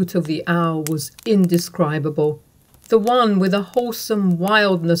the hoot of the owl was indescribable. The one with a wholesome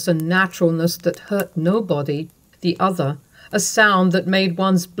wildness and naturalness that hurt nobody, the other a sound that made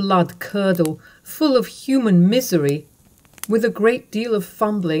one's blood curdle, full of human misery. With a great deal of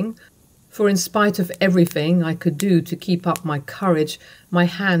fumbling, for in spite of everything I could do to keep up my courage, my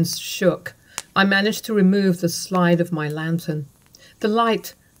hands shook, I managed to remove the slide of my lantern. The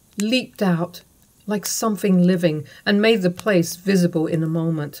light leaped out like something living and made the place visible in a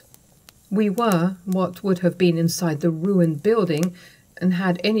moment. We were what would have been inside the ruined building, and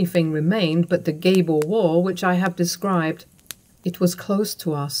had anything remained but the gable wall which I have described. It was close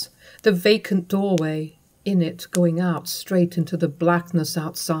to us, the vacant doorway in it going out straight into the blackness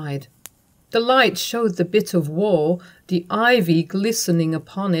outside. The light showed the bit of wall, the ivy glistening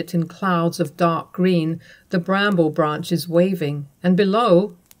upon it in clouds of dark green, the bramble branches waving, and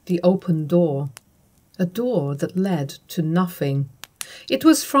below the open door, a door that led to nothing. It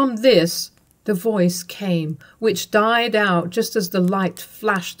was from this the voice came, which died out just as the light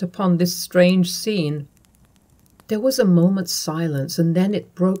flashed upon this strange scene. There was a moment's silence, and then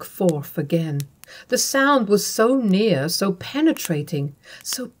it broke forth again. The sound was so near, so penetrating,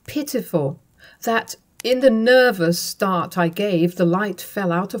 so pitiful, that in the nervous start I gave, the light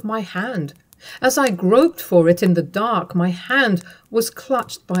fell out of my hand. As I groped for it in the dark, my hand was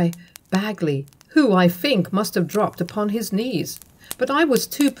clutched by Bagley, who, I think, must have dropped upon his knees. But I was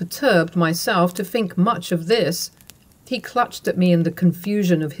too perturbed myself to think much of this. He clutched at me in the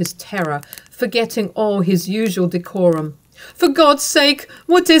confusion of his terror, forgetting all his usual decorum. "For God's sake,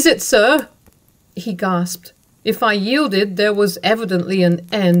 what is it, sir?" he gasped. If I yielded, there was evidently an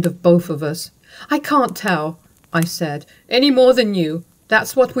end of both of us. "I can't tell," I said, "any more than you.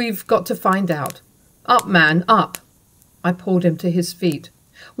 That's what we've got to find out. Up, man, up." I pulled him to his feet.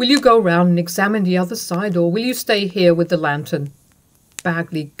 "Will you go round and examine the other side, or will you stay here with the lantern?"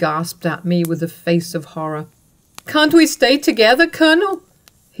 Bagley gasped at me with a face of horror. "Can't we stay together, Colonel?"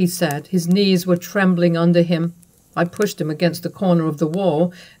 he said. His knees were trembling under him. I pushed him against the corner of the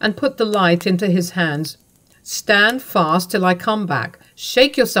wall and put the light into his hands. "Stand fast till I come back.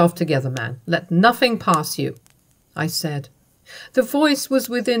 Shake yourself together, man. Let nothing pass you," I said. The voice was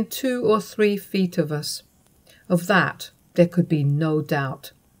within 2 or 3 feet of us. Of that there could be no doubt.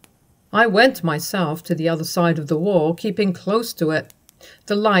 I went myself to the other side of the wall, keeping close to it.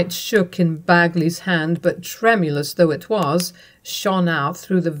 The light shook in Bagley's hand, but tremulous though it was, shone out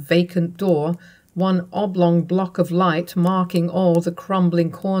through the vacant door, one oblong block of light marking all the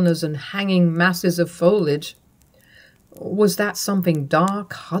crumbling corners and hanging masses of foliage. Was that something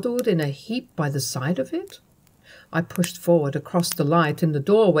dark huddled in a heap by the side of it? I pushed forward across the light in the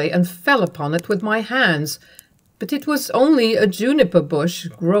doorway and fell upon it with my hands, but it was only a juniper bush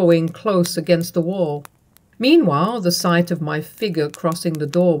growing close against the wall. Meanwhile, the sight of my figure crossing the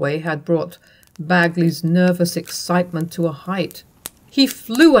doorway had brought Bagley's nervous excitement to a height. He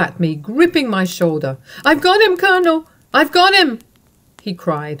flew at me, gripping my shoulder. "I've got him, Colonel! I've got him!" he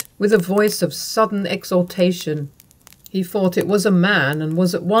cried, with a voice of sudden exultation. He thought it was a man and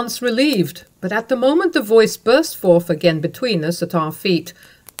was at once relieved, but at the moment the voice burst forth again between us at our feet,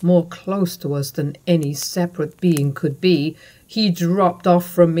 more close to us than any separate being could be, he dropped off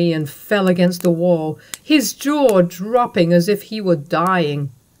from me and fell against the wall, his jaw dropping as if he were dying.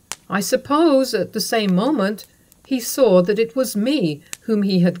 I suppose at the same moment he saw that it was me whom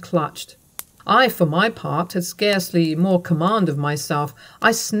he had clutched. I, for my part, had scarcely more command of myself.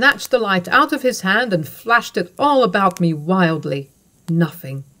 I snatched the light out of his hand and flashed it all about me wildly.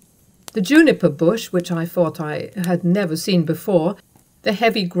 Nothing. The juniper bush, which I thought I had never seen before, the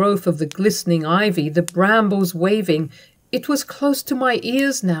heavy growth of the glistening ivy, the brambles waving, it was close to my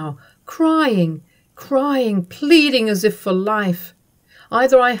ears now, crying, pleading as if for life.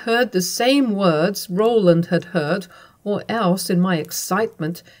 Either I heard the same words Roland had heard, or else, in my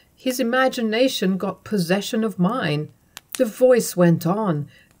excitement, his imagination got possession of mine. The voice went on,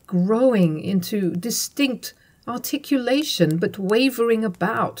 growing into distinct articulation, but wavering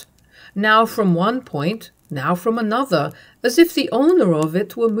about, now from one point, now from another, as if the owner of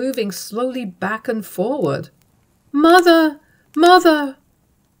it were moving slowly back and forward. "Mother! Mother!"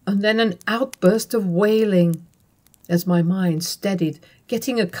 And then an outburst of wailing. As my mind steadied,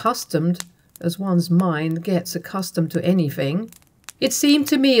 getting accustomed, as one's mind gets accustomed to anything, it seemed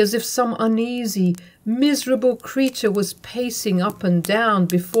to me as if some uneasy, miserable creature was pacing up and down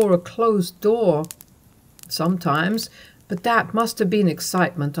before a closed door. Sometimes, but that must have been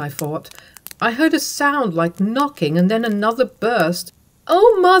excitement, I thought, I heard a sound like knocking and then another burst.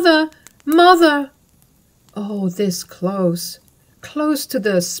 "Oh, mother! Mother!" Oh, this close, close to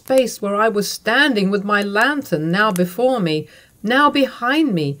the space where I was standing with my lantern, now before me, now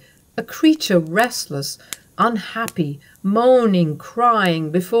behind me, a creature restless, unhappy, moaning,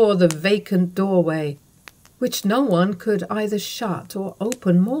 crying before the vacant doorway, which no one could either shut or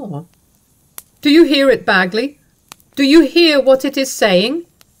open more. "Do you hear it, Bagley? Do you hear what it is saying?"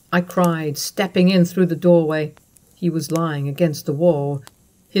 I cried, stepping in through the doorway. He was lying against the wall,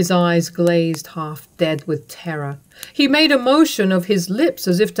 his eyes glazed half dead with terror. He made a motion of his lips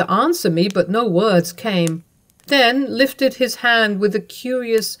as if to answer me, but no words came, then lifted his hand with a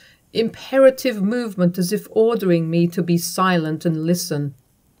curious, imperative movement as if ordering me to be silent and listen.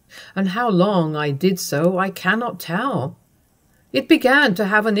 And how long I did so I cannot tell. It began to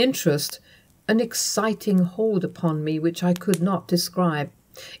have an interest, an exciting hold upon me which I could not describe.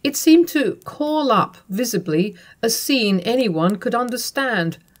 It seemed to call up, visibly, a scene anyone could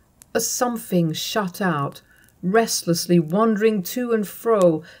understand, a something shut out, restlessly wandering to and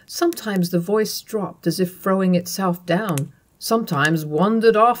fro. Sometimes the voice dropped as if throwing itself down, sometimes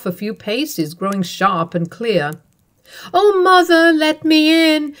wandered off a few paces, growing sharp and clear. "Oh, mother, let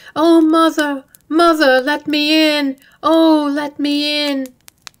me in! Oh, mother, mother, let me in! Oh, let me in!"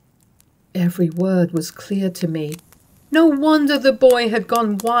 Every word was clear to me. No wonder the boy had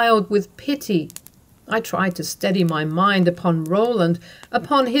gone wild with pity. I tried to steady my mind upon Roland,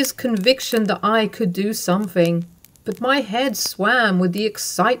 upon his conviction that I could do something, but my head swam with the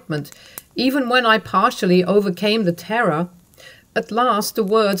excitement, even when I partially overcame the terror. At last the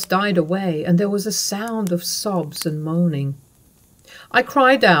words died away, and there was a sound of sobs and moaning. I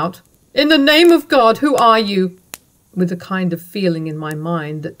cried out, "In the name of God, who are you?" with a kind of feeling in my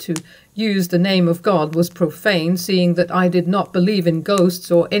mind that to use the name of God was profane, seeing that I did not believe in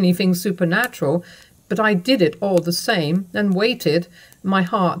ghosts or anything supernatural, but I did it all the same, and waited, my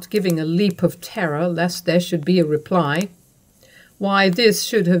heart giving a leap of terror lest there should be a reply. Why this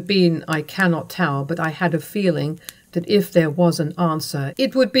should have been I cannot tell, but I had a feeling that if there was an answer,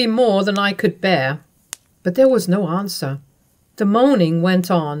 it would be more than I could bear. But there was no answer. The moaning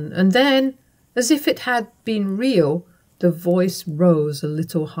went on, and then, as if it had been real, the voice rose a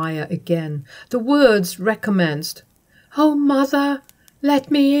little higher again. The words recommenced. "Oh, mother, let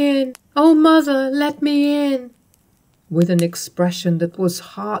me in! Oh, mother, let me in!" with an expression that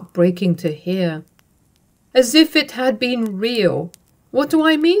was heartbreaking to hear. As if it had been real. What do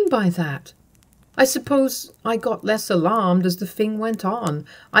I mean by that? I suppose I got less alarmed as the thing went on.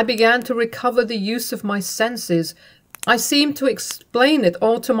 I began to recover the use of my senses. I seemed to explain it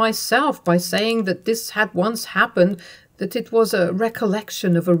all to myself by saying that this had once happened, that it was a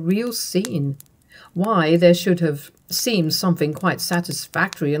recollection of a real scene. Why there should have seemed something quite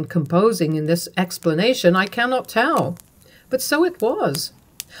satisfactory and composing in this explanation I cannot tell. But so it was.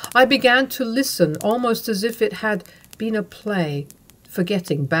 I began to listen almost as if it had been a play,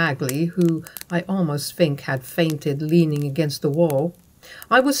 forgetting Bagley, who I almost think had fainted leaning against the wall.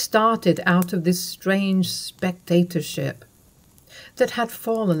 I was started out of this strange spectatorship that had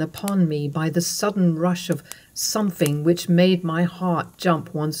fallen upon me by the sudden rush of something which made my heart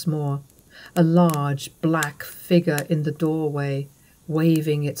jump once more. A large black figure in the doorway,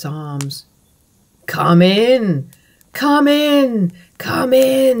 waving its arms. "Come in! Come in! Come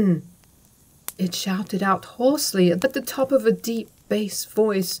in!" It shouted out hoarsely at the top of a deep bass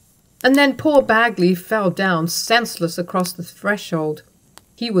voice, and then poor Bagley fell down senseless across the threshold.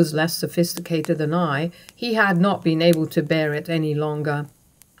 He was less sophisticated than I. He had not been able to bear it any longer.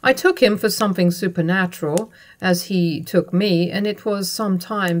 I took him for something supernatural, as he took me, and it was some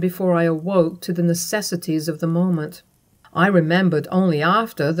time before I awoke to the necessities of the moment. I remembered only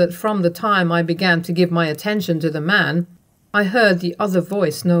after that from the time I began to give my attention to the man, I heard the other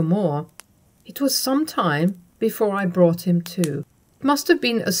voice no more. It was some time before I brought him to. It must have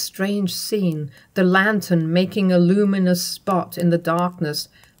been a strange scene, the lantern making a luminous spot in the darkness,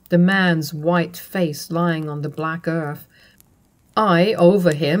 the man's white face lying on the black earth. I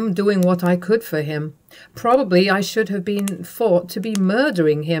over him, doing what I could for him. Probably I should have been thought to be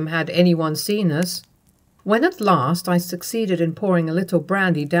murdering him had anyone seen us. When at last I succeeded in pouring a little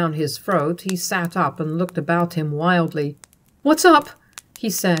brandy down his throat, he sat up and looked about him wildly. "What's up?" he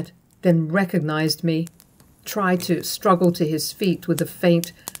said, then recognized me. Tried to struggle to his feet with a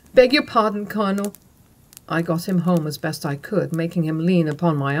faint, "Beg your pardon, Colonel." I got him home as best I could, making him lean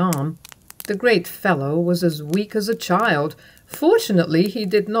upon my arm. The great fellow was as weak as a child. Fortunately, he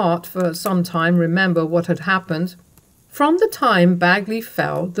did not for some time remember what had happened. From the time Bagley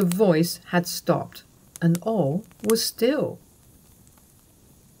fell, the voice had stopped, and all was still.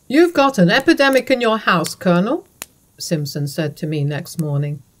 "You've got an epidemic in your house, Colonel," Simpson said to me next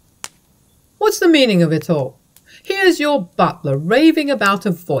morning. "What's the meaning of it all? Here's your butler raving about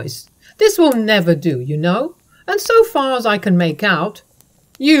a voice. This will never do, you know, and so far as I can make out,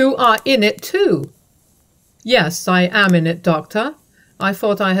 you are in it too." "Yes, I am in it, Doctor. I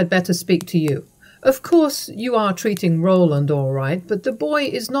thought I had better speak to you. Of course, you are treating Roland all right, but the boy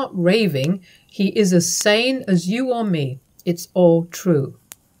is not raving. He is as sane as you or me. It's all true."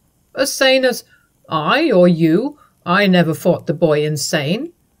 "As sane as I or you? I never thought the boy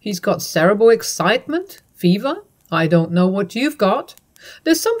insane. He's got cerebral excitement, fever. I don't know what you've got.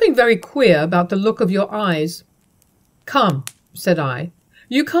 There's something very queer about the look of your eyes." "Come," said I.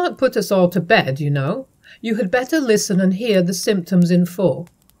 "You can't put us all to bed, you know. You had better listen and hear the symptoms in full."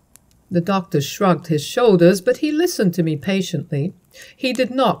 The doctor shrugged his shoulders, but he listened to me patiently. He did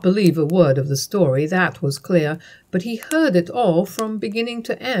not believe a word of the story, that was clear, but he heard it all from beginning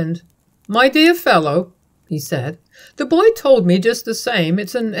to end. "My dear fellow," he said, "the boy told me just the same.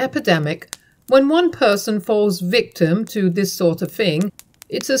 It's an epidemic. When one person falls victim to this sort of thing,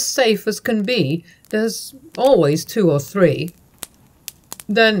 it's as safe as can be. There's always 2 or 3.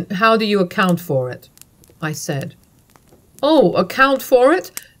 "Then how do you account for it?" I said. "Oh, account for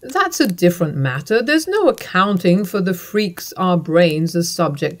it? That's a different matter. There's no accounting for the freaks our brains are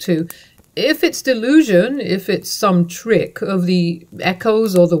subject to. If it's delusion, if it's some trick of the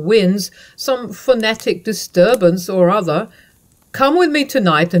echoes or the winds, some phonetic disturbance or other, come with me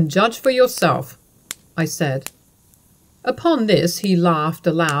tonight and judge for yourself," I said. Upon this he laughed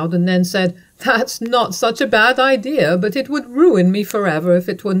aloud and then said, "That's not such a bad idea, but it would ruin me forever if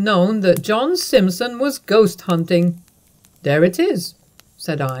it were known that John Simpson was ghost hunting." "There it is,"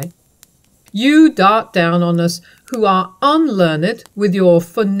 said I. "You dart down on us who are unlearned with your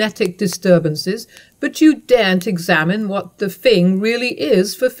phonetic disturbances, but you daren't examine what the thing really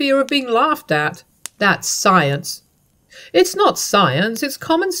is for fear of being laughed at. That's science." "It's not science, it's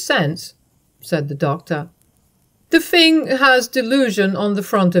common sense," said the doctor. "The thing has delusion on the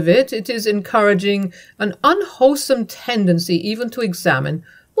front of it. It is encouraging an unwholesome tendency even to examine.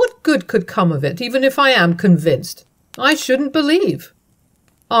 What good could come of it, even if I am convinced? I shouldn't believe."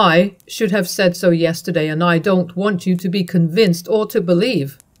 "I should have said so yesterday, and I don't want you to be convinced or to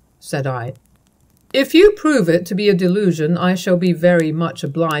believe," said I. "If you prove it to be a delusion, I shall be very much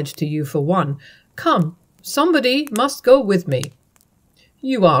obliged to you for one. Come, somebody must go with me."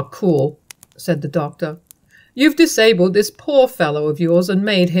 "You are cool," said the doctor. "You've disabled this poor fellow of yours and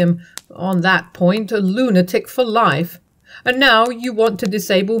made him, on that point, a lunatic for life. And now you want to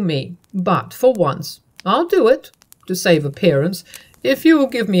disable me. But for once, I'll do it, to save appearance. If you will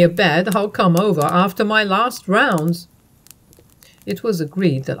give me a bed, I'll come over after my last rounds." It was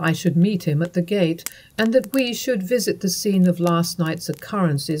agreed that I should meet him at the gate, and that we should visit the scene of last night's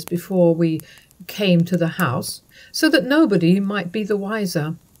occurrences before we came to the house, so that nobody might be the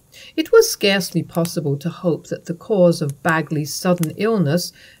wiser. It was scarcely possible to hope that the cause of Bagley's sudden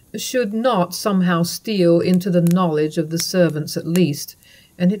illness should not somehow steal into the knowledge of the servants at least,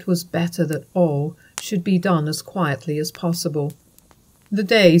 and it was better that all should be done as quietly as possible. The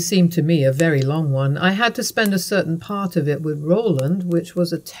day seemed to me a very long one. I had to spend a certain part of it with Roland, which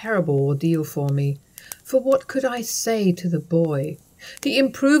was a terrible ordeal for me. For what could I say to the boy? The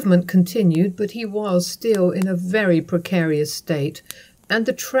improvement continued, but he was still in a very precarious state, and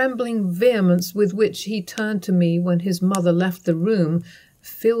the trembling vehemence with which he turned to me when his mother left the room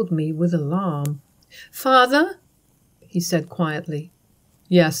filled me with alarm. "Father," he said quietly.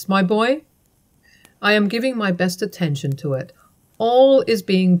 "Yes, my boy?" "I am giving my best attention to it. All is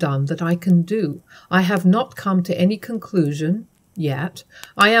being done that I can do. I have not come to any conclusion yet.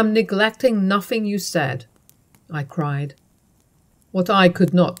 I am neglecting nothing you said," I cried. What I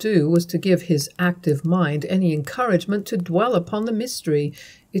could not do was to give his active mind any encouragement to dwell upon the mystery.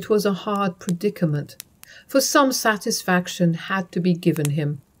 It was a hard predicament, for some satisfaction had to be given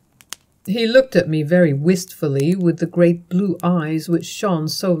him. He looked at me very wistfully with the great blue eyes which shone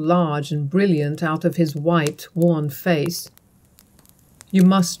so large and brilliant out of his white, worn face. "You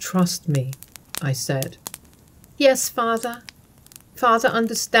must trust me," I said. "Yes, Father. Father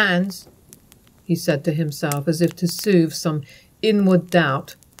understands," he said to himself, as if to soothe some inward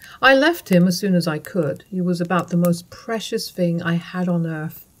doubt. I left him as soon as I could. He was about the most precious thing I had on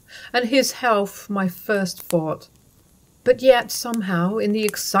earth, and his health my first thought. But yet, somehow, in the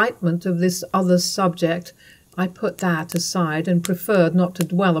excitement of this other subject, I put that aside and preferred not to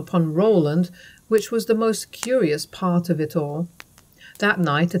dwell upon Roland, which was the most curious part of it all. That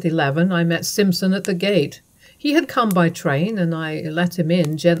night at 11 I met Simpson at the gate. He had come by train, and I let him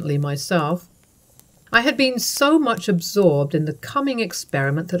in gently myself. I had been so much absorbed in the coming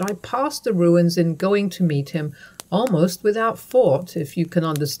experiment that I passed the ruins in going to meet him, almost without thought, if you can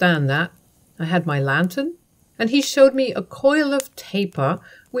understand that. I had my lantern, and he showed me a coil of taper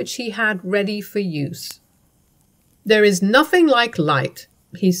which he had ready for use. "There is nothing like light,"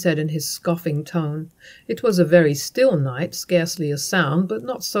 he said in his scoffing tone. It was a very still night, scarcely a sound, but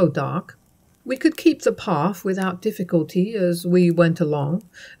not so dark. We could keep the path without difficulty as we went along.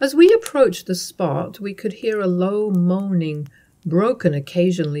 As we approached the spot, we could hear a low moaning, broken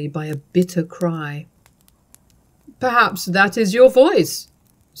occasionally by a bitter cry. "Perhaps that is your voice,"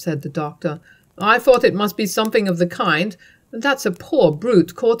 said the doctor. "I thought it must be something of the kind. That's a poor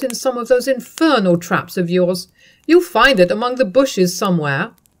brute caught in some of those infernal traps of yours. You'll find it among the bushes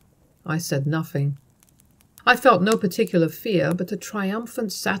somewhere." I said nothing. I felt no particular fear, but a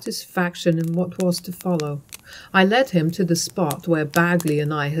triumphant satisfaction in what was to follow. I led him to the spot where Bagley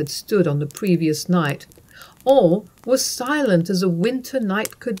and I had stood on the previous night. All was silent as a winter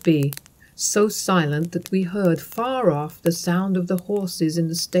night could be, so silent that we heard far off the sound of the horses in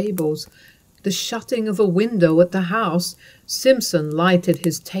the stables, the shutting of a window at the house. Simpson lighted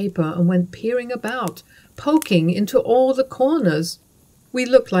his taper and went peering about, poking into all the corners. We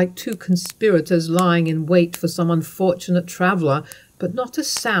looked like two conspirators lying in wait for some unfortunate traveller, but not a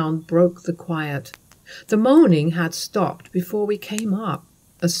sound broke the quiet. The moaning had stopped before we came up.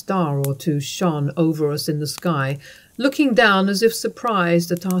 A star or two shone over us in the sky, looking down as if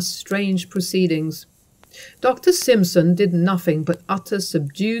surprised at our strange proceedings. Dr. Simpson did nothing but utter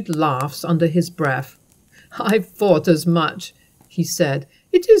subdued laughs under his breath. "I thought as much," he said.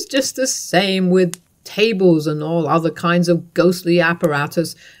 "It is just the same with tables and all other kinds of ghostly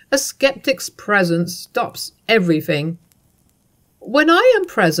apparatus. A skeptic's presence stops everything. When I am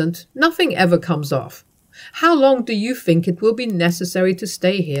present, nothing ever comes off. How long do you think it will be necessary to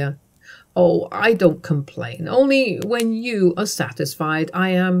stay here? Oh, I don't complain. Only when you are satisfied, I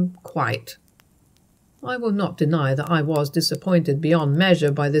am quite." I will not deny that I was disappointed beyond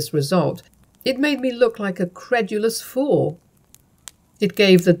measure by this result. It made me look like a credulous fool. It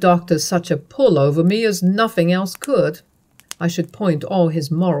gave the doctor such a pull over me as nothing else could. I should point all his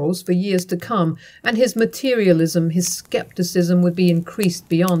morals for years to come, and his materialism, his skepticism would be increased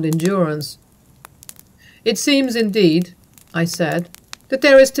beyond endurance. "It seems indeed," I said, "that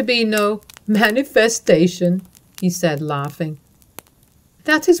there is to be no manifestation," he said, laughing.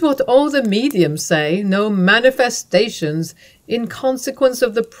 "That is what all the mediums say, no manifestations, in consequence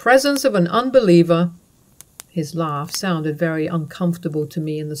of the presence of an unbeliever." His laugh sounded very uncomfortable to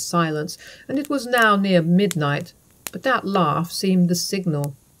me in the silence, and it was now near midnight, but that laugh seemed the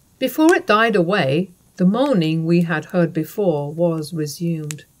signal. Before it died away, the moaning we had heard before was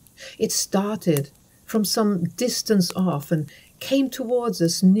resumed. It started from some distance off and came towards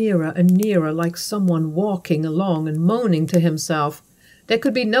us nearer and nearer, like someone walking along and moaning to himself. There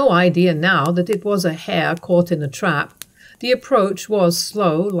could be no idea now that it was a hare caught in a trap. The approach was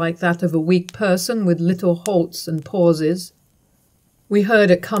slow, like that of a weak person, with little halts and pauses. We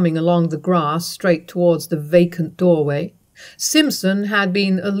heard it coming along the grass straight towards the vacant doorway. Simpson had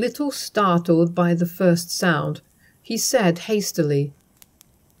been a little startled by the first sound. He said hastily,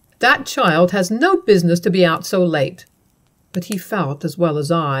 "That child has no business to be out so late." But he felt, as well as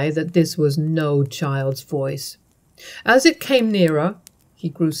I, that this was no child's voice. As it came nearer, he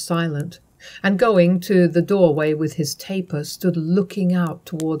grew silent, and going to the doorway with his taper, stood looking out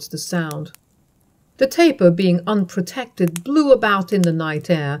towards the sound. The taper, being unprotected, blew about in the night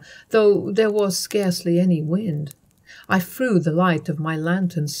air, though there was scarcely any wind. I threw the light of my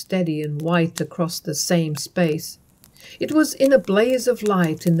lantern steady and white across the same space. It was in a blaze of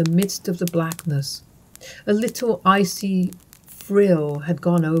light in the midst of the blackness. A little icy thrill had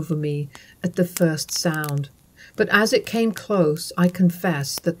gone over me at the first sound, but as it came close, I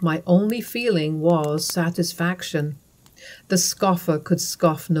confess that my only feeling was satisfaction. The scoffer could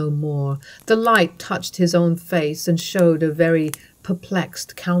scoff no more. The light touched his own face and showed a very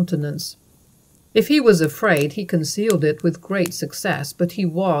perplexed countenance. If he was afraid, he concealed it with great success, but he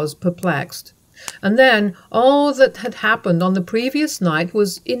was perplexed. And then all that had happened on the previous night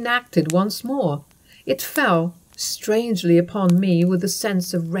was enacted once more. It fell strangely upon me with a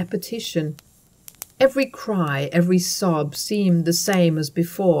sense of repetition. Every cry, every sob seemed the same as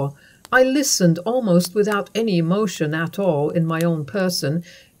before. I listened almost without any emotion at all in my own person,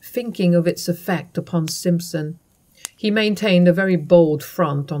 thinking of its effect upon Simpson. He maintained a very bold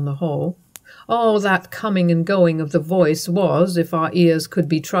front on the whole. All that coming and going of the voice was, if our ears could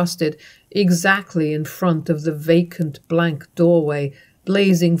be trusted, exactly in front of the vacant blank doorway,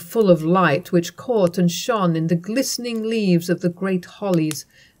 blazing full of light, which caught and shone in the glistening leaves of the great hollies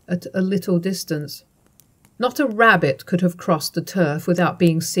at a little distance. Not a rabbit could have crossed the turf without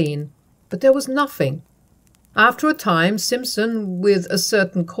being seen, but there was nothing. After a time, Simpson, with a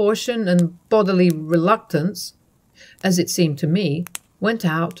certain caution and bodily reluctance, as it seemed to me, went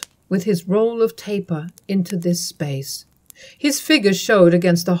out with his roll of taper into this space. His figure showed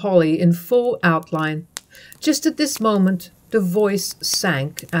against the holly in full outline. Just at this moment the voice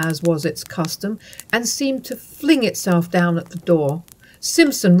sank, as was its custom, and seemed to fling itself down at the door.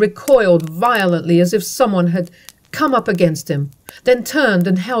 Simpson recoiled violently as if someone had come up against him, then turned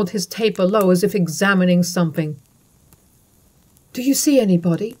and held his taper low as if examining something. "Do you see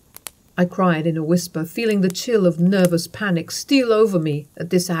anybody?" I cried in a whisper, feeling the chill of nervous panic steal over me at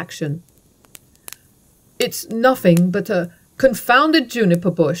this action. "It's nothing but a confounded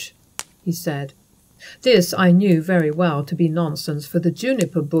juniper bush," he said. This I knew very well to be nonsense, for the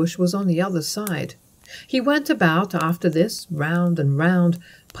juniper bush was on the other side. He went about after this, round and round,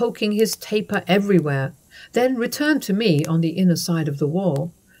 poking his taper everywhere, then returned to me on the inner side of the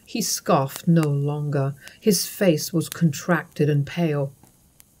wall. He scoffed no longer. His face was contracted and pale.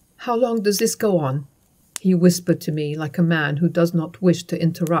 "How long does this go on?" he whispered to me like a man who does not wish to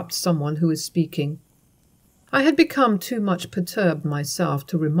interrupt someone who is speaking. I had become too much perturbed myself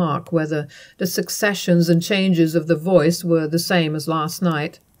to remark whether the successions and changes of the voice were the same as last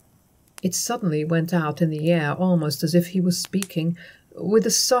night. It suddenly went out in the air almost as if he was speaking, with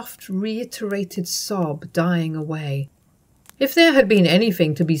a soft reiterated sob dying away. If there had been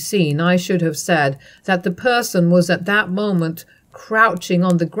anything to be seen, I should have said that the person was at that moment crouching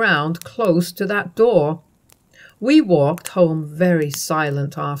on the ground close to that door. We walked home very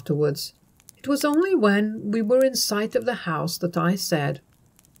silent afterwards. It was only when we were in sight of the house that I said,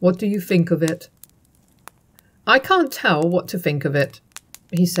 "What do you think of it?" "I can't tell what to think of it,"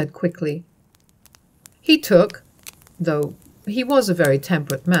 he said quickly. He took, though he was a very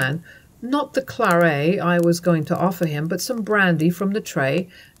temperate man, not the claret I was going to offer him, but some brandy from the tray,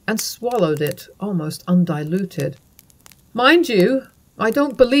 and swallowed it almost undiluted. "Mind you, I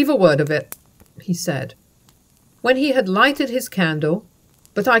don't believe a word of it," he said, when he had lighted his candle,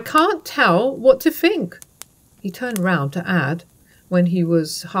 "but I can't tell what to think," he turned round to add, when he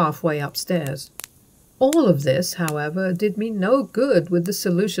was halfway upstairs. All of this, however, did me no good with the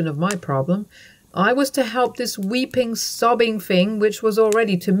solution of my problem. I was to help this weeping, sobbing thing, which was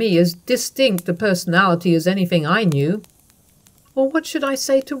already to me as distinct a personality as anything I knew. Or what should I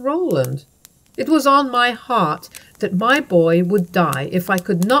say to Roland? It was on my heart that my boy would die if I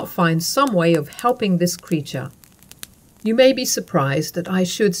could not find some way of helping this creature. You may be surprised that I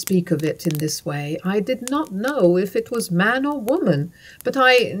should speak of it in this way. I did not know if it was man or woman, but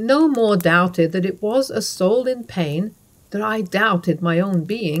I no more doubted that it was a soul in pain than I doubted my own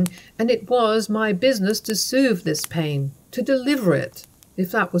being, and it was my business to soothe this pain, to deliver it,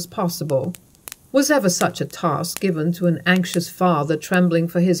 if that was possible. Was ever such a task given to an anxious father trembling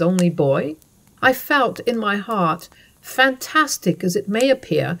for his only boy? I felt in my heart, fantastic as it may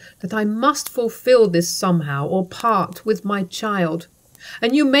appear, that I must fulfill this somehow or part with my child,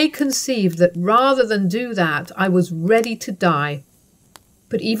 and you may conceive that rather than do that I was ready to die.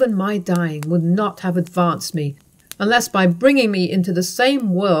 But even my dying would not have advanced me, unless by bringing me into the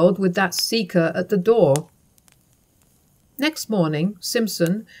same world with that seeker at the door. Next morning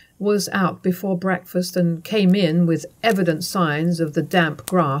Simpson was out before breakfast and came in with evident signs of the damp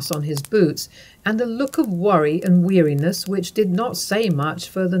grass on his boots and a look of worry and weariness which did not say much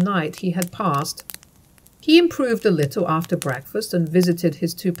for the night he had passed. He improved a little after breakfast and visited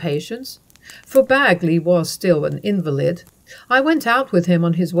his two patients, for Bagley was still an invalid. I went out with him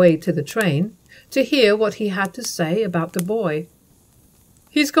on his way to the train. to hear what he had to say about the boy.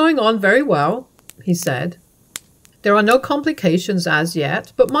 "He's going on very well," he said. "There are no complications as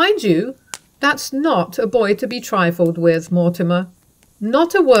yet, but mind you, that's not a boy to be trifled with, Mortimer.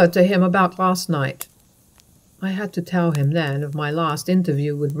 Not a word to him about last night." I had to tell him then of my last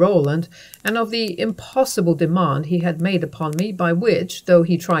interview with Roland, and of the impossible demand he had made upon me, by which, though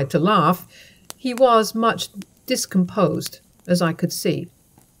he tried to laugh, he was much discomposed, as I could see.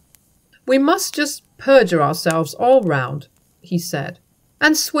 "We must just perjure ourselves all round," he said,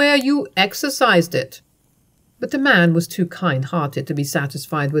 "and swear you exercised it." But the man was too kind-hearted to be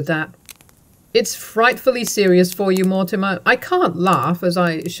satisfied with that. "It's frightfully serious for you, Mortimer. I can't laugh as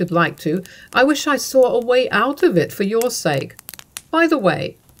I should like to. I wish I saw a way out of it for your sake. By the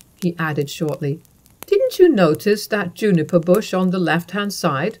way," he added shortly, "didn't you notice that juniper bush on the left-hand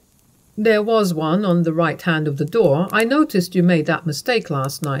side? There was one on the right hand of the door. I noticed you made that mistake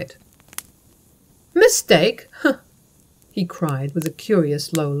last night." "Mistake? He cried with a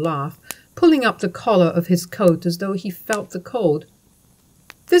curious low laugh, pulling up the collar of his coat as though he felt the cold.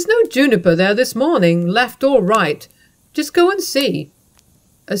 "There's no juniper there this morning, left or right. Just go and see."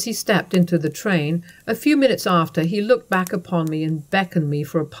 As he stepped into the train, a few minutes after, he looked back upon me and beckoned me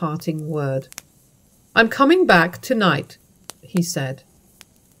for a parting word. "I'm coming back tonight," he said.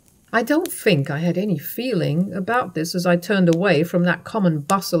 I don't think I had any feeling about this as I turned away from that common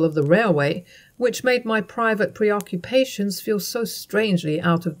bustle of the railway, which made my private preoccupations feel so strangely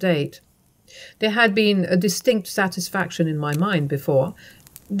out of date. There had been a distinct satisfaction in my mind before,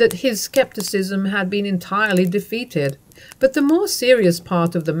 that his scepticism had been entirely defeated, but the more serious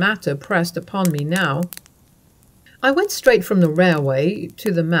part of the matter pressed upon me now. I went straight from the railway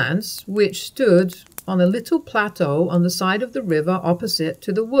to the manse, which stood on a little plateau on the side of the river opposite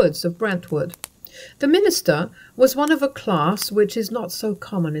to the woods of Brentwood. The minister was one of a class which is not so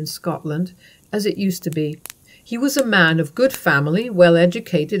common in Scotland as it used to be. He was a man of good family, well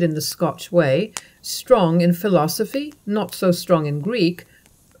educated in the Scotch way, strong in philosophy, not so strong in Greek,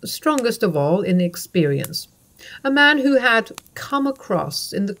 strongest of all in experience. A man who had come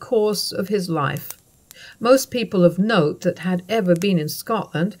across in the course of his life most people of note that had ever been in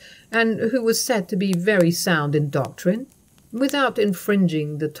Scotland, and who was said to be very sound in doctrine, without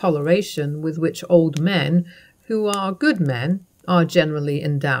infringing the toleration with which old men, who are good men, are generally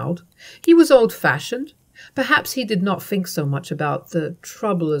endowed. He was old-fashioned. Perhaps he did not think so much about the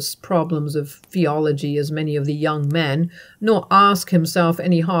troublous problems of theology as many of the young men, nor ask himself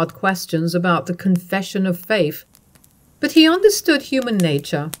any hard questions about the confession of faith. But he understood human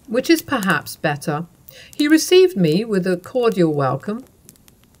nature, which is perhaps better. He received me with a cordial welcome.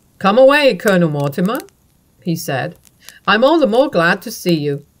 "Come away, Colonel Mortimer," he said. "I'm all the more glad to see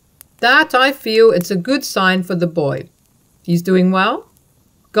you. That, I feel, it's a good sign for the boy. He's doing well?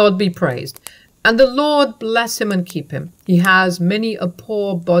 God be praised. And the Lord bless him and keep him. He has many a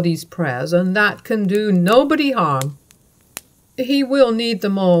poor body's prayers, and that can do nobody harm." "He will need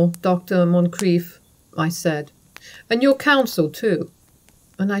them all, Dr. Moncrief," I said, "and your counsel too."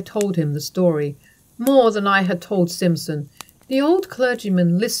 And I told him the story, more than I had told Simpson. The old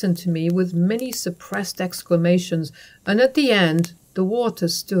clergyman listened to me with many suppressed exclamations, and at the end the water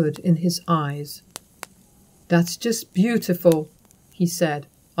stood in his eyes. "That's just beautiful," he said.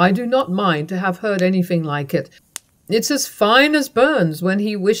 "I do not mind to have heard anything like it. It's as fine as Burns when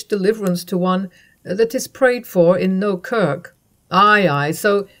he wished deliverance to one that is prayed for in no kirk. Aye, aye,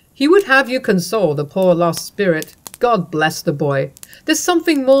 so he would have you console the poor lost spirit. God bless the boy. There's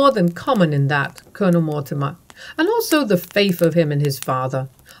something more than common in that, Colonel Mortimer, and also the faith of him and his father.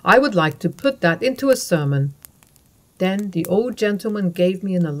 I would like to put that into a sermon." Then the old gentleman gave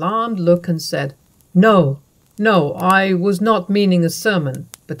me an alarmed look and said, No, I was not meaning a sermon,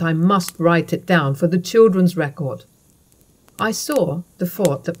 but I must write it down for the children's record." I saw the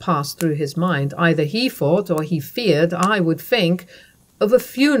thought that passed through his mind. Either he thought, or he feared, I would think, of a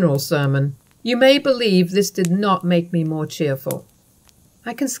funeral sermon. You may believe this did not make me more cheerful.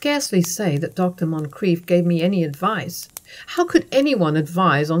 I can scarcely say that Dr. Moncrief gave me any advice. How could anyone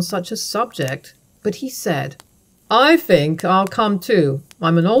advise on such a subject? But he said, "I think I'll come too.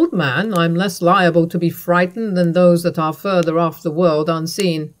 I'm an old man. I'm less liable to be frightened than those that are further off the world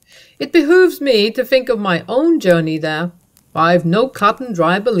unseen. It behooves me to think of my own journey there. I've no cut and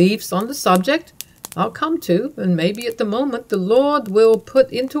dry beliefs on the subject. I'll come to, and maybe at the moment the Lord will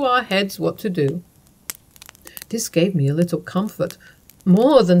put into our heads what to do." This gave me a little comfort,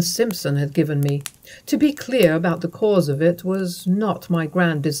 more than Simpson had given me. To be clear about the cause of it was not my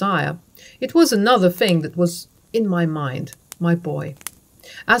grand desire. It was another thing that was in my mind, my boy.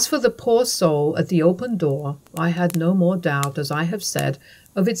 As for the poor soul at the open door, I had no more doubt, as I have said,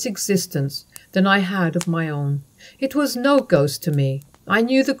 of its existence than I had of my own. It was no ghost to me. I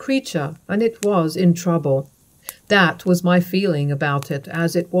knew the creature, and it was in trouble. That was my feeling about it,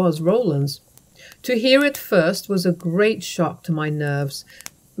 as it was Roland's. To hear it first was a great shock to my nerves,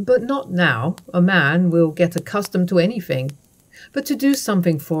 but not now. A man will get accustomed to anything. But to do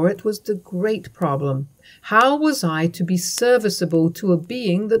something for it was the great problem. How was I to be serviceable to a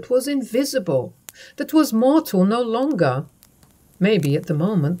being that was invisible, that was mortal no longer? Maybe at the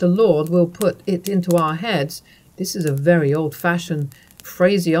moment the Lord will put it into our heads. This is a very old-fashioned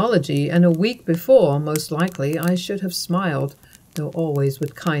phraseology, and a week before, most likely, I should have smiled, though always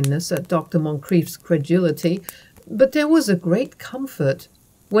with kindness, at Dr. Moncrief's credulity. But there was a great comfort,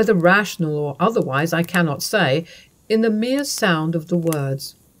 whether rational or otherwise I cannot say, in the mere sound of the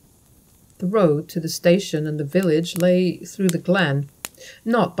words. The road to the station and the village lay through the glen,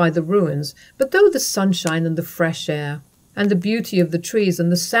 not by the ruins, but though the sunshine and the fresh air, and the beauty of the trees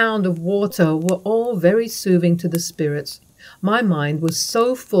and the sound of water were all very soothing to the spirits, my mind was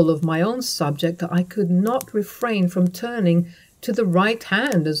so full of my own subject that I could not refrain from turning to the right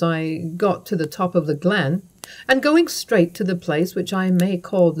hand as I got to the top of the glen, and going straight to the place which I may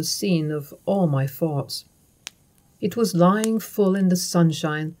call the scene of all my thoughts. It was lying full in the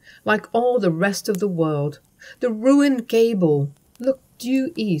sunshine, like all the rest of the world. The ruined gable looked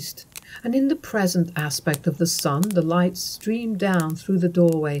due east, and in the present aspect of the sun the light streamed down through the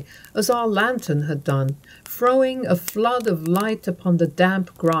doorway, as our lantern had done, throwing a flood of light upon the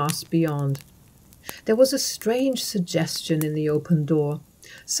damp grass beyond. There was a strange suggestion in the open door,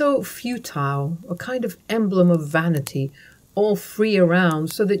 so futile, a kind of emblem of vanity, all free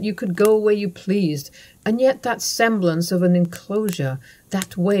around, so that you could go where you pleased, and yet that semblance of an enclosure,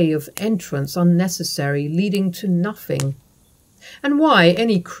 that way of entrance unnecessary, leading to nothing. And why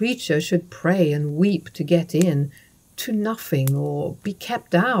any creature should pray and weep to get in, to nothing, or be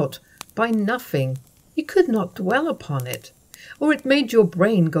kept out by nothing, you could not dwell upon it, or it made your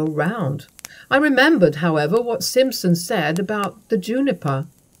brain go round. I remembered, however, what Simpson said about the juniper.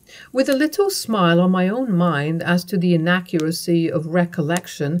 With a little smile on my own mind as to the inaccuracy of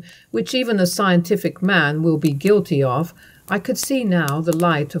recollection, which even a scientific man will be guilty of, I could see now the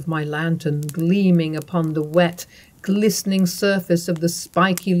light of my lantern gleaming upon the wet, glistening surface of the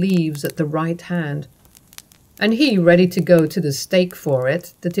spiky leaves at the right hand, and he ready to go to the stake for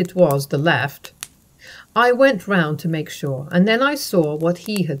it, that it was the left. I went round to make sure, and then I saw what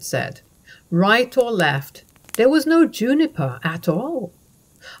he had said. Right or left, there was no juniper at all.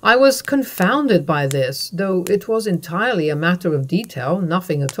 I was confounded by this, though it was entirely a matter of detail,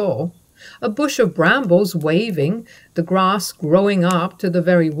 nothing at all. A bush of brambles waving, the grass growing up to the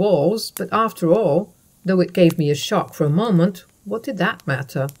very walls, but after all, though it gave me a shock for a moment, what did that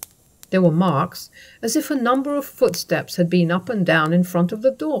matter? There were marks, as if a number of footsteps had been up and down in front of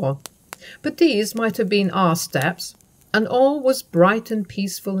the door. But these might have been our steps, and all was bright and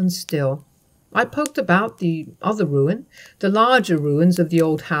peaceful and still. I poked about the other ruin, the larger ruins of the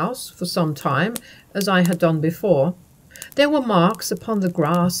old house, for some time, as I had done before. There were marks upon the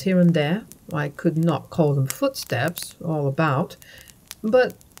grass here and there. I could not call them footsteps, all about,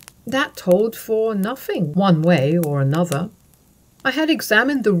 but that told for nothing, one way or another. I had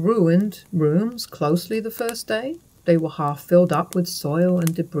examined the ruined rooms closely the first day. They were half filled up with soil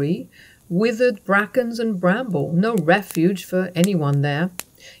and debris, withered brackens and bramble, no refuge for anyone there.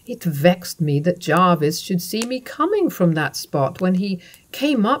 It vexed me that Jarvis should see me coming from that spot when he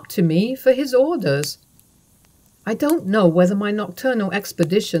came up to me for his orders. I don't know whether my nocturnal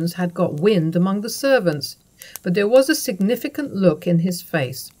expeditions had got wind among the servants, but there was a significant look in his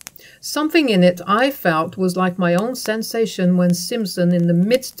face. Something in it, I felt, was like my own sensation when Simpson, in the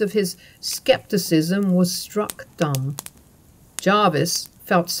midst of his scepticism, was struck dumb. Jarvis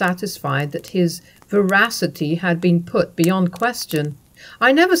felt satisfied that his veracity had been put beyond question.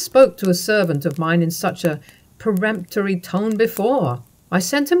 I never spoke to a servant of mine in such a peremptory tone before. I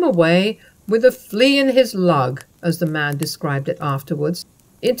sent him away with a flea in his lug, as the man described it afterwards.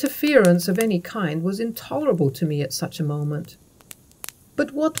 Interference of any kind was intolerable to me at such a moment.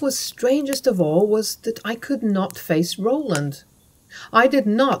 But what was strangest of all was that I could not face Roland. I did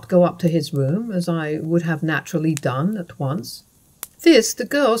not go up to his room, as I would have naturally done at once. This the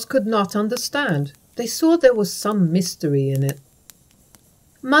girls could not understand. They saw there was some mystery in it.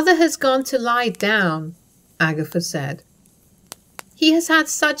 "Mother has gone to lie down," Agatha said. "He has had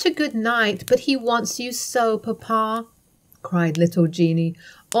such a good night, but he wants you so, Papa," cried little Jeanie,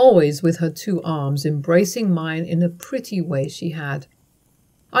 always with her two arms embracing mine in a pretty way she had.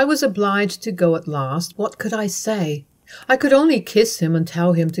 I was obliged to go at last. What could I say? I could only kiss him and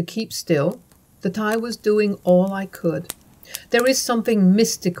tell him to keep still, that I was doing all I could. There is something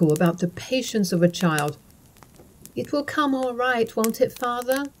mystical about the patience of a child. "It will come all right, won't it,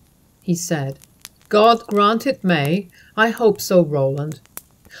 Father?" he said. "God grant it may. I hope so, Roland.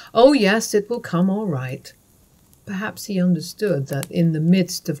 Oh, yes, it will come all right." Perhaps he understood that in the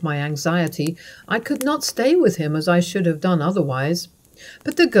midst of my anxiety I could not stay with him as I should have done otherwise.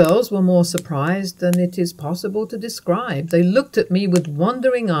 But the girls were more surprised than it is possible to describe. They looked at me with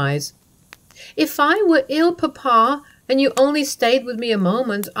wondering eyes. "If I were ill, Papa, and you only stayed with me a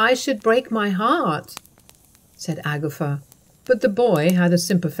moment, I should break my heart," said Agatha. But the boy had a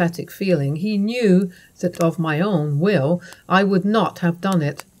sympathetic feeling. He knew that of my own will I would not have done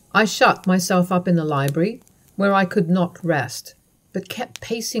it. I shut myself up in the library, where I could not rest, but kept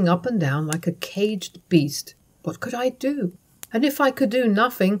pacing up and down like a caged beast. What could I do? And if I could do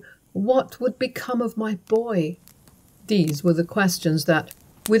nothing, what would become of my boy? These were the questions that,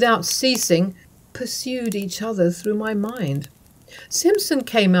 without ceasing, pursued each other through my mind. Simpson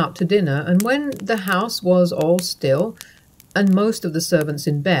came out to dinner, and when the house was all still, and most of the servants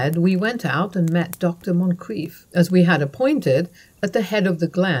in bed, we went out and met Dr. Moncrief, as we had appointed, at the head of the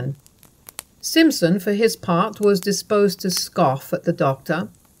glen. Simpson, for his part, was disposed to scoff at the doctor.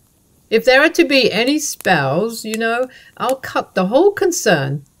 "If there are to be any spells, you know, I'll cut the whole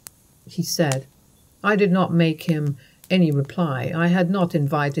concern," he said. I did not make him any reply. I had not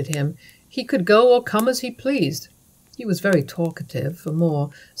invited him. He could go or come as he pleased. He was very talkative,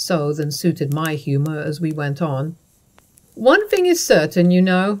 more so than suited my humour as we went on. "One thing is certain, you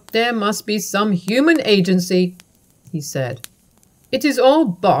know, there must be some human agency," he said. "It is all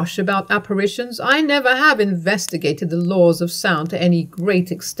bosh about apparitions. I never have investigated the laws of sound to any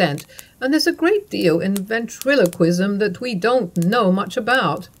great extent, and there's a great deal in ventriloquism that we don't know much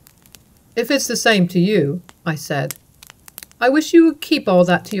about." "If it's the same to you," I said, "I wish you would keep all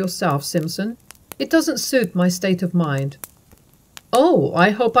that to yourself, Simpson. It doesn't suit my state of mind." "Oh,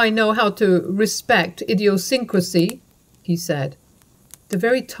 I hope I know how to respect idiosyncrasy," he said. The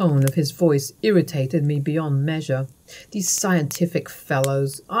very tone of his voice irritated me beyond measure. These scientific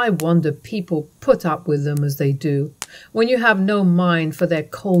fellows, I wonder people put up with them as they do, when you have no mind for their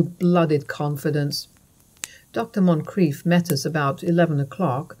cold-blooded confidence. Dr. Moncrief met us about 11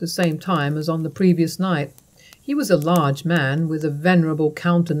 o'clock, the same time as on the previous night. He was a large man, with a venerable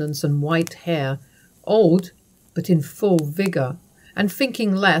countenance and white hair, old, but in full vigour, and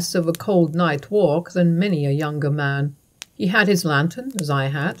thinking less of a cold night walk than many a younger man. He had his lantern, as I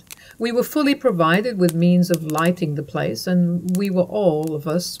had. We were fully provided with means of lighting the place, and we were all of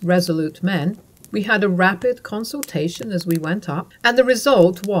us resolute men. We had a rapid consultation as we went up, and the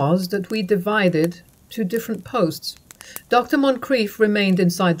result was that we divided to different posts. Dr. Moncrief remained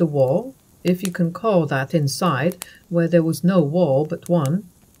inside the wall, if you can call that inside, where there was no wall but one.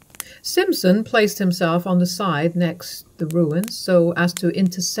 Simpson placed himself on the side next the ruins, so as to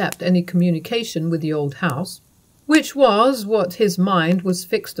intercept any communication with the old house, which was what his mind was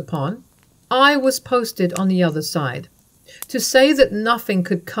fixed upon. I was posted on the other side. To say that nothing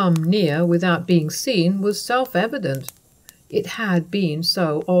could come near without being seen was self-evident. It had been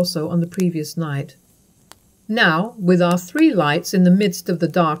so also on the previous night. Now, with our 3 lights in the midst of the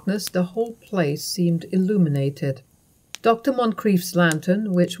darkness, the whole place seemed illuminated. Dr. Moncrief's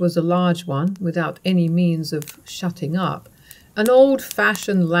lantern, which was a large one, without any means of shutting up, an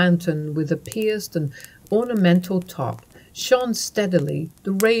old-fashioned lantern with a pierced and ornamental top, shone steadily,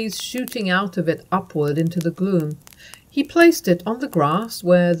 the rays shooting out of it upward into the gloom. He placed it on the grass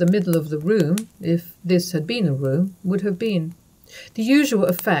where the middle of the room, if this had been a room, would have been. The usual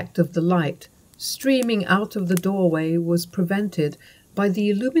effect of the light streaming out of the doorway was prevented by the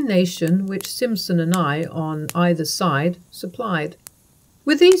illumination which Simpson and I, on either side, supplied.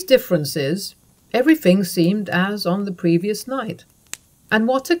 With these differences, everything seemed as on the previous night, and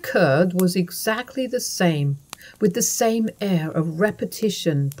what occurred was exactly the same, with the same air of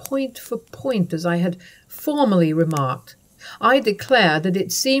repetition, point for point, as I had formerly remarked. I declare that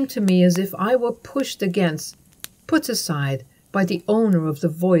it seemed to me as if I were pushed against, put aside, by the owner of the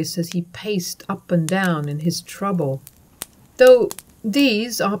voice as he paced up and down in his trouble. Though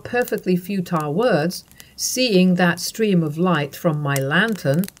these are perfectly futile words, seeing that stream of light from my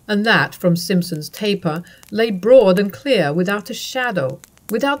lantern, and that from Simpson's taper, lay broad and clear, without a shadow,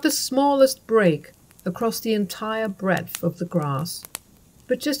 without the smallest break, across the entire breadth of the grass.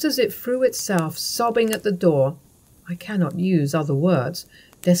 But just as it threw itself sobbing at the door, I cannot use other words,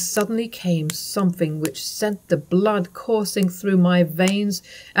 there suddenly came something which sent the blood coursing through my veins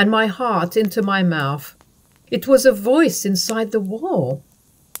and my heart into my mouth. It was a voice inside the wall,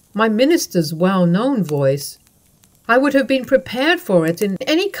 my minister's well-known voice. I would have been prepared for it in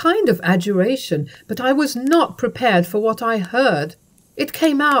any kind of adjuration, but I was not prepared for what I heard. It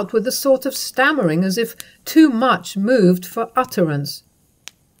came out with a sort of stammering, as if too much moved for utterance.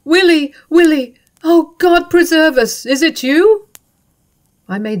 "Willie! Willie! Oh, God preserve us! Is it you?"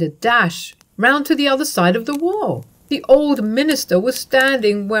 I made a dash round to the other side of the wall. The old minister was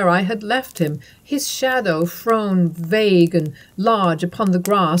standing where I had left him, his shadow thrown vague and large upon the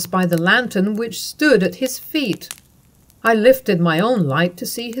grass by the lantern which stood at his feet. I lifted my own light to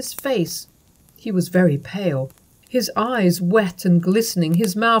see his face. He was very pale, his eyes wet and glistening,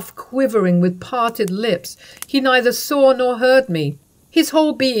 his mouth quivering with parted lips. He neither saw nor heard me. His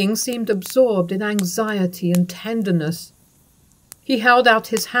whole being seemed absorbed in anxiety and tenderness. He held out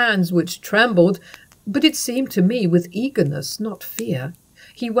his hands, which trembled, but it seemed to me with eagerness, not fear.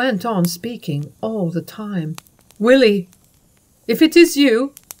 He went on speaking all the time. "Willie, if it is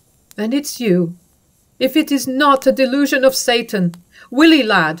you, and it's you, if it is not a delusion of Satan, Willie,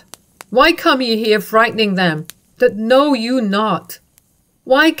 lad, why come ye here frightening them that know you not?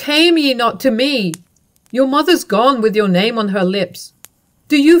 Why came ye not to me? Your mother's gone with your name on her lips.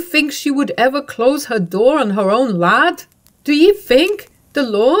 Do you think she would ever close her door on her own lad? Do ye think the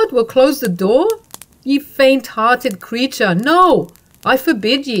Lord will close the door? Ye faint-hearted creature, no, I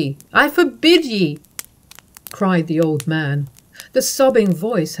forbid ye, I forbid ye," cried the old man. The sobbing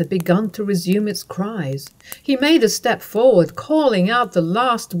voice had begun to resume its cries. He made a step forward, calling out the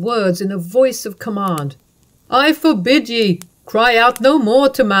last words in a voice of command. "I forbid ye, cry out no more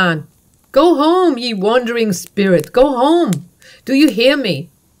to man. Go home, ye wandering spirit, go home. Do you hear me?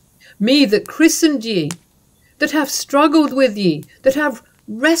 Me that christened ye, that have struggled with ye, that have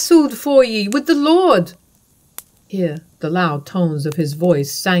wrestled for ye with the Lord." Here the loud tones of his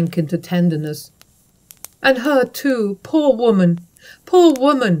voice sank into tenderness. "And her too, poor woman,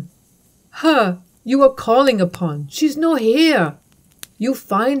 her you are calling upon, she's no here. You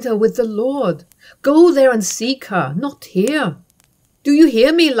find her with the Lord. Go there and seek her, not here. Do you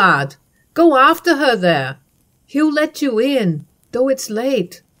hear me, lad? Go after her there. He'll let you in, though it's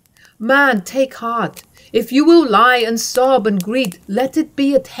late. Man, take heart. If you will lie and sob and greet, let it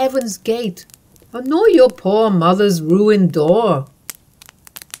be at heaven's gate, or nor your poor mother's ruined door."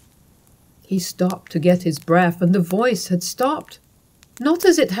 He stopped to get his breath, and the voice had stopped, not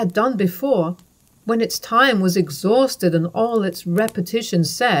as it had done before, when its time was exhausted and all its repetition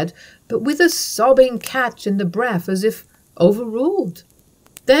said, but with a sobbing catch in the breath as if overruled.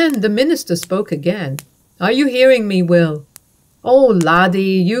 Then the minister spoke again. "Are you hearing me, Will? Oh,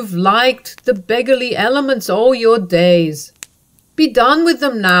 laddie, you've liked the beggarly elements all your days. Be done with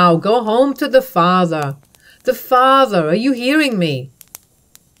them now. Go home to the Father. The Father, are you hearing me?"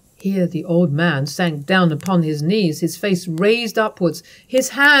 Here the old man sank down upon his knees, his face raised upwards, his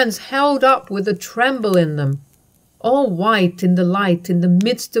hands held up with a tremble in them, all white in the light in the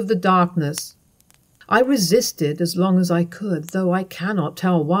midst of the darkness. I resisted as long as I could, though I cannot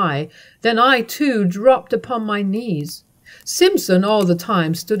tell why. Then I too dropped upon my knees. Simpson all the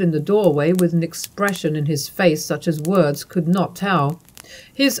time stood in the doorway with an expression in his face such as words could not tell.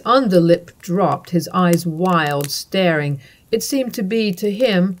 His underlip dropped, his eyes wild, staring. It seemed to be to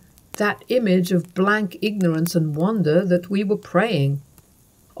him that image of blank ignorance and wonder that we were praying.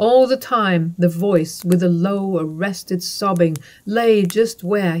 All the time the voice, with a low, arrested sobbing, lay just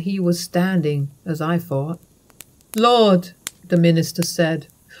where he was standing, as I thought. "Lord," the minister said,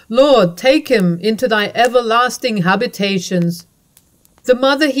 "Lord, take him into thy everlasting habitations. The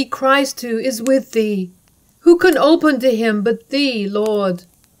mother he cries to is with thee. Who can open to him but thee, Lord?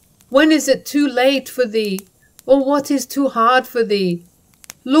 When is it too late for thee, or what is too hard for thee?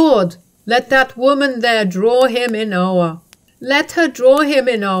 Lord, let that woman there draw him in o'er. Let her draw him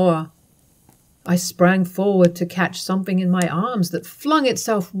in o'er." I sprang forward to catch something in my arms that flung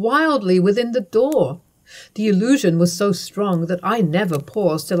itself wildly within the door. The illusion was so strong that I never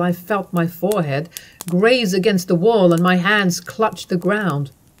paused till I felt my forehead graze against the wall and my hands clutch the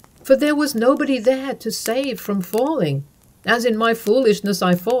ground. For there was nobody there to save from falling, as in my foolishness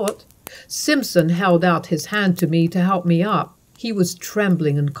I thought. Simpson held out his hand to me to help me up. He was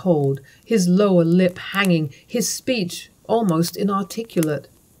trembling and cold, his lower lip hanging, his speech almost inarticulate.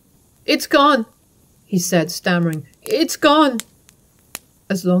 "It's gone," he said, stammering. "It's gone."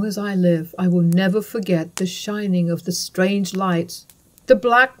 As long as I live, I will never forget the shining of the strange lights, the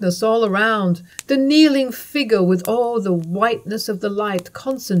blackness all around, the kneeling figure with all the whiteness of the light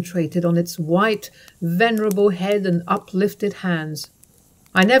concentrated on its white, venerable head and uplifted hands.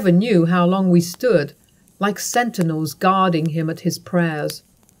 I never knew how long we stood, like sentinels guarding him at his prayers.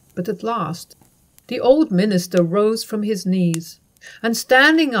 But at last the old minister rose from his knees, and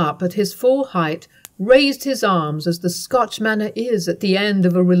standing up at his full height, raised his arms as the Scotch manner is at the end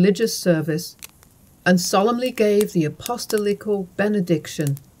of a religious service, and solemnly gave the apostolical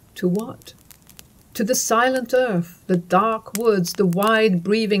benediction. To what? To the silent earth, the dark woods, the wide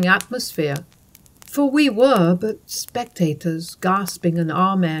breathing atmosphere. For we were but spectators, gasping an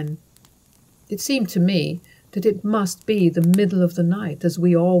amen. It seemed to me that it must be the middle of the night as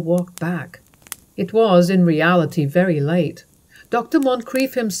we all walked back. It was in reality very late. Dr.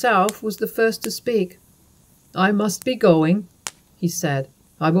 Moncrieff himself was the first to speak. "I must be going," he said.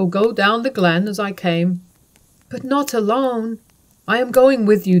 "I will go down the glen as I came." "But not alone. I am going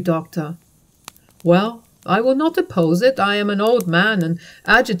with you, doctor." "Well, I will not oppose it. I am an old man, and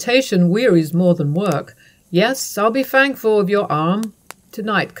agitation wearies more than work. Yes, I'll be thankful of your arm.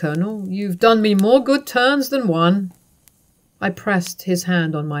 To-night, Colonel, you've done me more good turns than one." I pressed his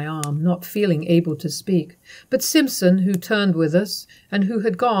hand on my arm, not feeling able to speak, but Simpson, who turned with us, and who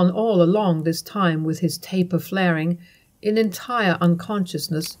had gone all along this time with his taper flaring, in entire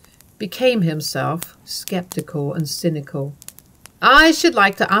unconsciousness, became himself sceptical and cynical. "I should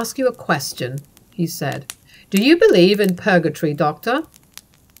like to ask you a question," he said. "Do you believe in purgatory, Doctor?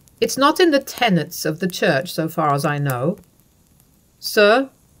 It's not in the tenets of the Church, so far as I know." "Sir,"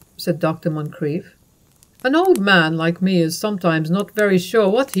 said Dr. Moncrieff, "an old man like me is sometimes not very sure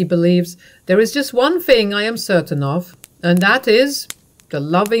what he believes. There is just one thing I am certain of, and that is the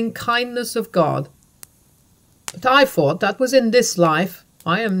loving kindness of God. But I thought that was in this life.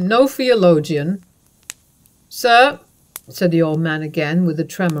 I am no theologian." "Sir," said the old man again, with a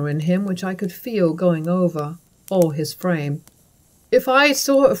tremor in him which I could feel going over all his frame, "if I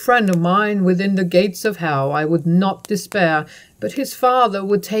saw a friend of mine within the gates of hell, I would not despair, but his father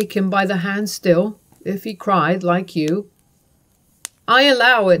would take him by the hand still, if he cried like you. I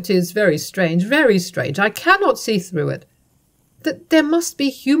allow it is very strange, very strange. I cannot see through it. That there must be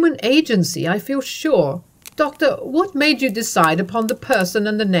human agency, I feel sure. Doctor, what made you decide upon the person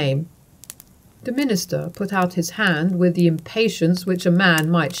and the name?" The minister put out his hand with the impatience which a man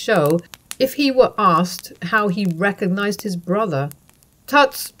might show if he were asked how he recognized his brother.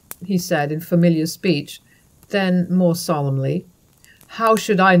 "Tuts," he said in familiar speech, then more solemnly, "how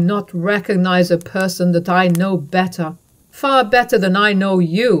should I not recognize a person that I know better, far better than I know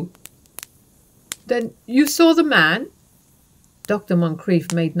you?" "Then you saw the man?" Dr.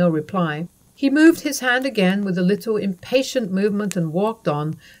 Moncrieff made no reply. He moved his hand again with a little impatient movement and walked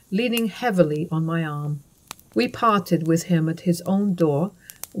on, leaning heavily on my arm. We parted with him at his own door,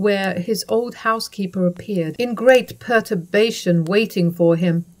 where his old housekeeper appeared, in great perturbation, waiting for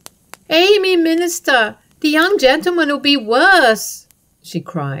him. "Amy, minister, the young gentleman will be worse," she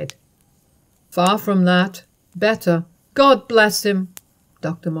cried. "Far from that. Better. God bless him,"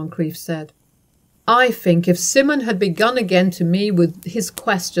 Dr. Moncrieff said. I think if Simon had begun again to me with his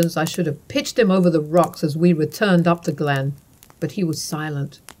questions, I should have pitched him over the rocks as we returned up the glen. But he was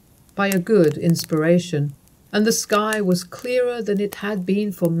silent, by a good inspiration, and the sky was clearer than it had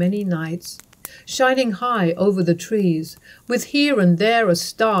been for many nights, shining high over the trees, with here and there a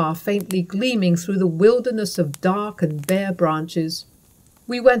star faintly gleaming through the wilderness of dark and bare branches.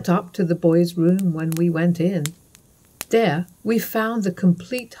 We went up to the boy's room when we went in. There we found the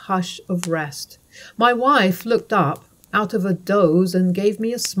complete hush of rest. My wife looked up out of a doze and gave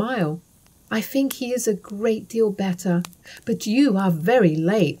me a smile. "I think he is a great deal better, but you are very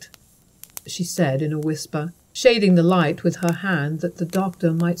late," she said in a whisper, shading the light with her hand that the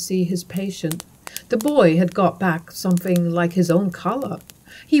doctor might see his patient. The boy had got back something like his own colour.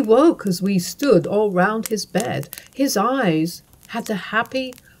 He woke as we stood all round his bed. His eyes had the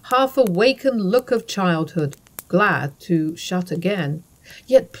happy, half-awakened look of childhood, glad to shut again,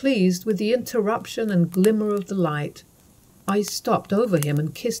 yet pleased with the interruption and glimmer of the light. I stopped over him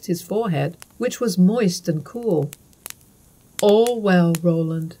and kissed his forehead, which was moist and cool. "All well,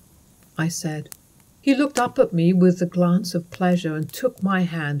 Roland," I said. He looked up at me with a glance of pleasure and took my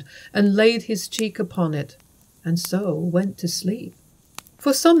hand and laid his cheek upon it, and so went to sleep.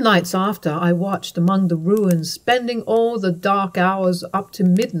 For some nights after I watched among the ruins, spending all the dark hours up to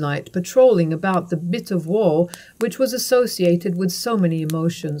midnight patrolling about the bit of wall which was associated with so many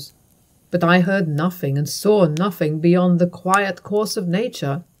emotions. But I heard nothing and saw nothing beyond the quiet course of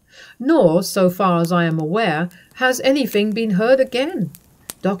nature, nor, so far as I am aware, has anything been heard again.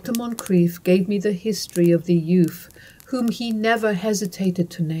 Dr. Moncrieff gave me the history of the youth, whom he never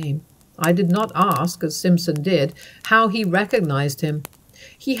hesitated to name. I did not ask, as Simpson did, how he recognized him.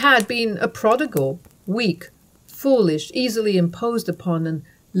 He had been a prodigal, weak, foolish, easily imposed upon and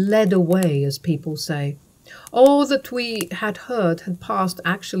led away, as people say. All that we had heard had passed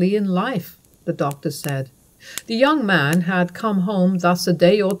actually in life, the doctor said. The young man had come home thus a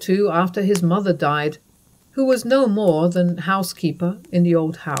day or two after his mother died, who was no more than housekeeper in the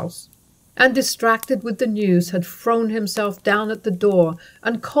old house, and distracted with the news had thrown himself down at the door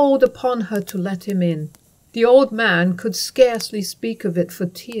and called upon her to let him in. The old man could scarcely speak of it for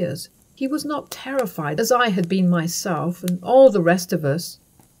tears. He was not terrified, as I had been myself and all the rest of us.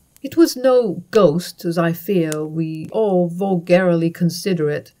 It was no ghost, as I fear we all vulgarly consider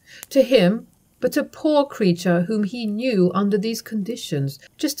it, to him, but a poor creature whom he knew under these conditions,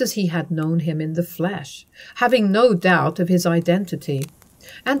 just as he had known him in the flesh, having no doubt of his identity.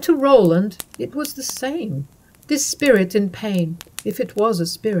 And to Roland it was the same. This spirit in pain, if it was a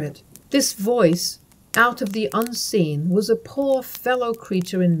spirit, this voice out of the unseen, was a poor fellow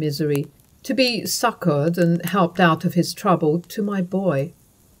creature in misery, to be succoured and helped out of his trouble to my boy.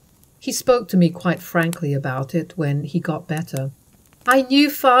 He spoke to me quite frankly about it when he got better. "I knew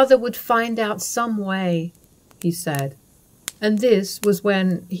father would find out some way," he said. And this was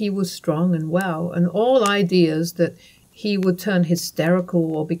when he was strong and well, and all ideas that he would turn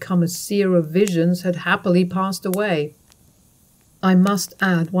hysterical or become a seer of visions had happily passed away. I must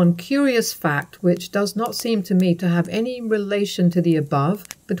add one curious fact which does not seem to me to have any relation to the above,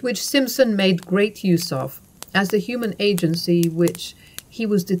 but which Simpson made great use of, as the human agency which he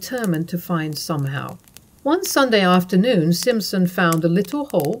was determined to find somehow. One Sunday afternoon Simpson found a little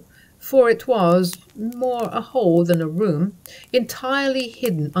hole, for it was more a hole than a room, entirely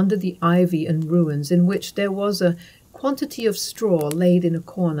hidden under the ivy and ruins, in which there was a quantity of straw laid in a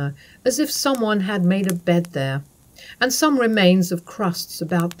corner, as if someone had made a bed there, and some remains of crusts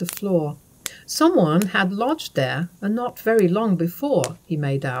about the floor. Someone had lodged there, and not very long before, he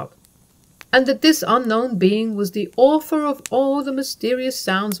made out, and that this unknown being was the author of all the mysterious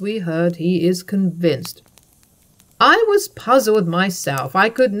sounds we heard, he is convinced. I was puzzled myself. I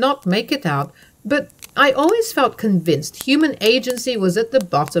could not make it out, but I always felt convinced human agency was at the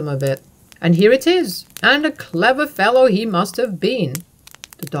bottom of it. And here it is, and a clever fellow he must have been,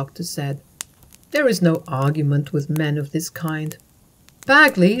 the doctor said. There is no argument with men of this kind.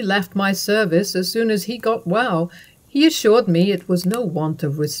 Bagley left my service as soon as he got well. He assured me it was no want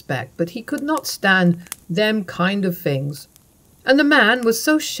of respect, but he could not stand them kind of things. And the man was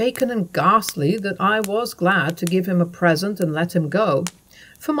so shaken and ghastly that I was glad to give him a present and let him go.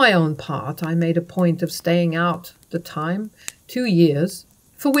 For my own part, I made a point of staying out the time, 2 years,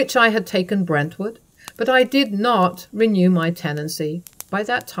 for which I had taken Brentwood, but I did not renew my tenancy. By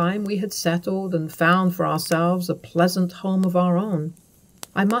that time we had settled and found for ourselves a pleasant home of our own.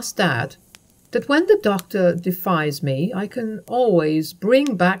 I must add that when the doctor defies me, I can always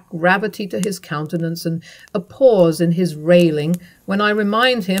bring back gravity to his countenance and a pause in his railing when I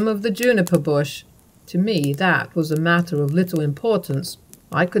remind him of the juniper bush. To me that was a matter of little importance.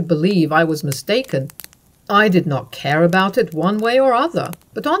 I could believe I was mistaken. I did not care about it one way or other,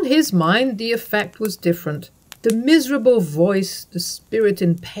 but on his mind the effect was different. The miserable voice, the spirit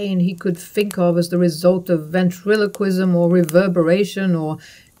in pain he could think of as the result of ventriloquism or reverberation or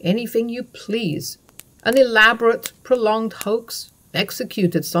anything you please. An elaborate, prolonged hoax,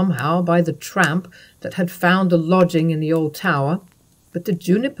 executed somehow by the tramp that had found a lodging in the old tower. But the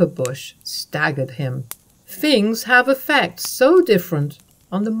juniper bush staggered him. Things have effects so different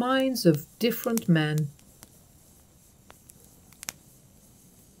on the minds of different men.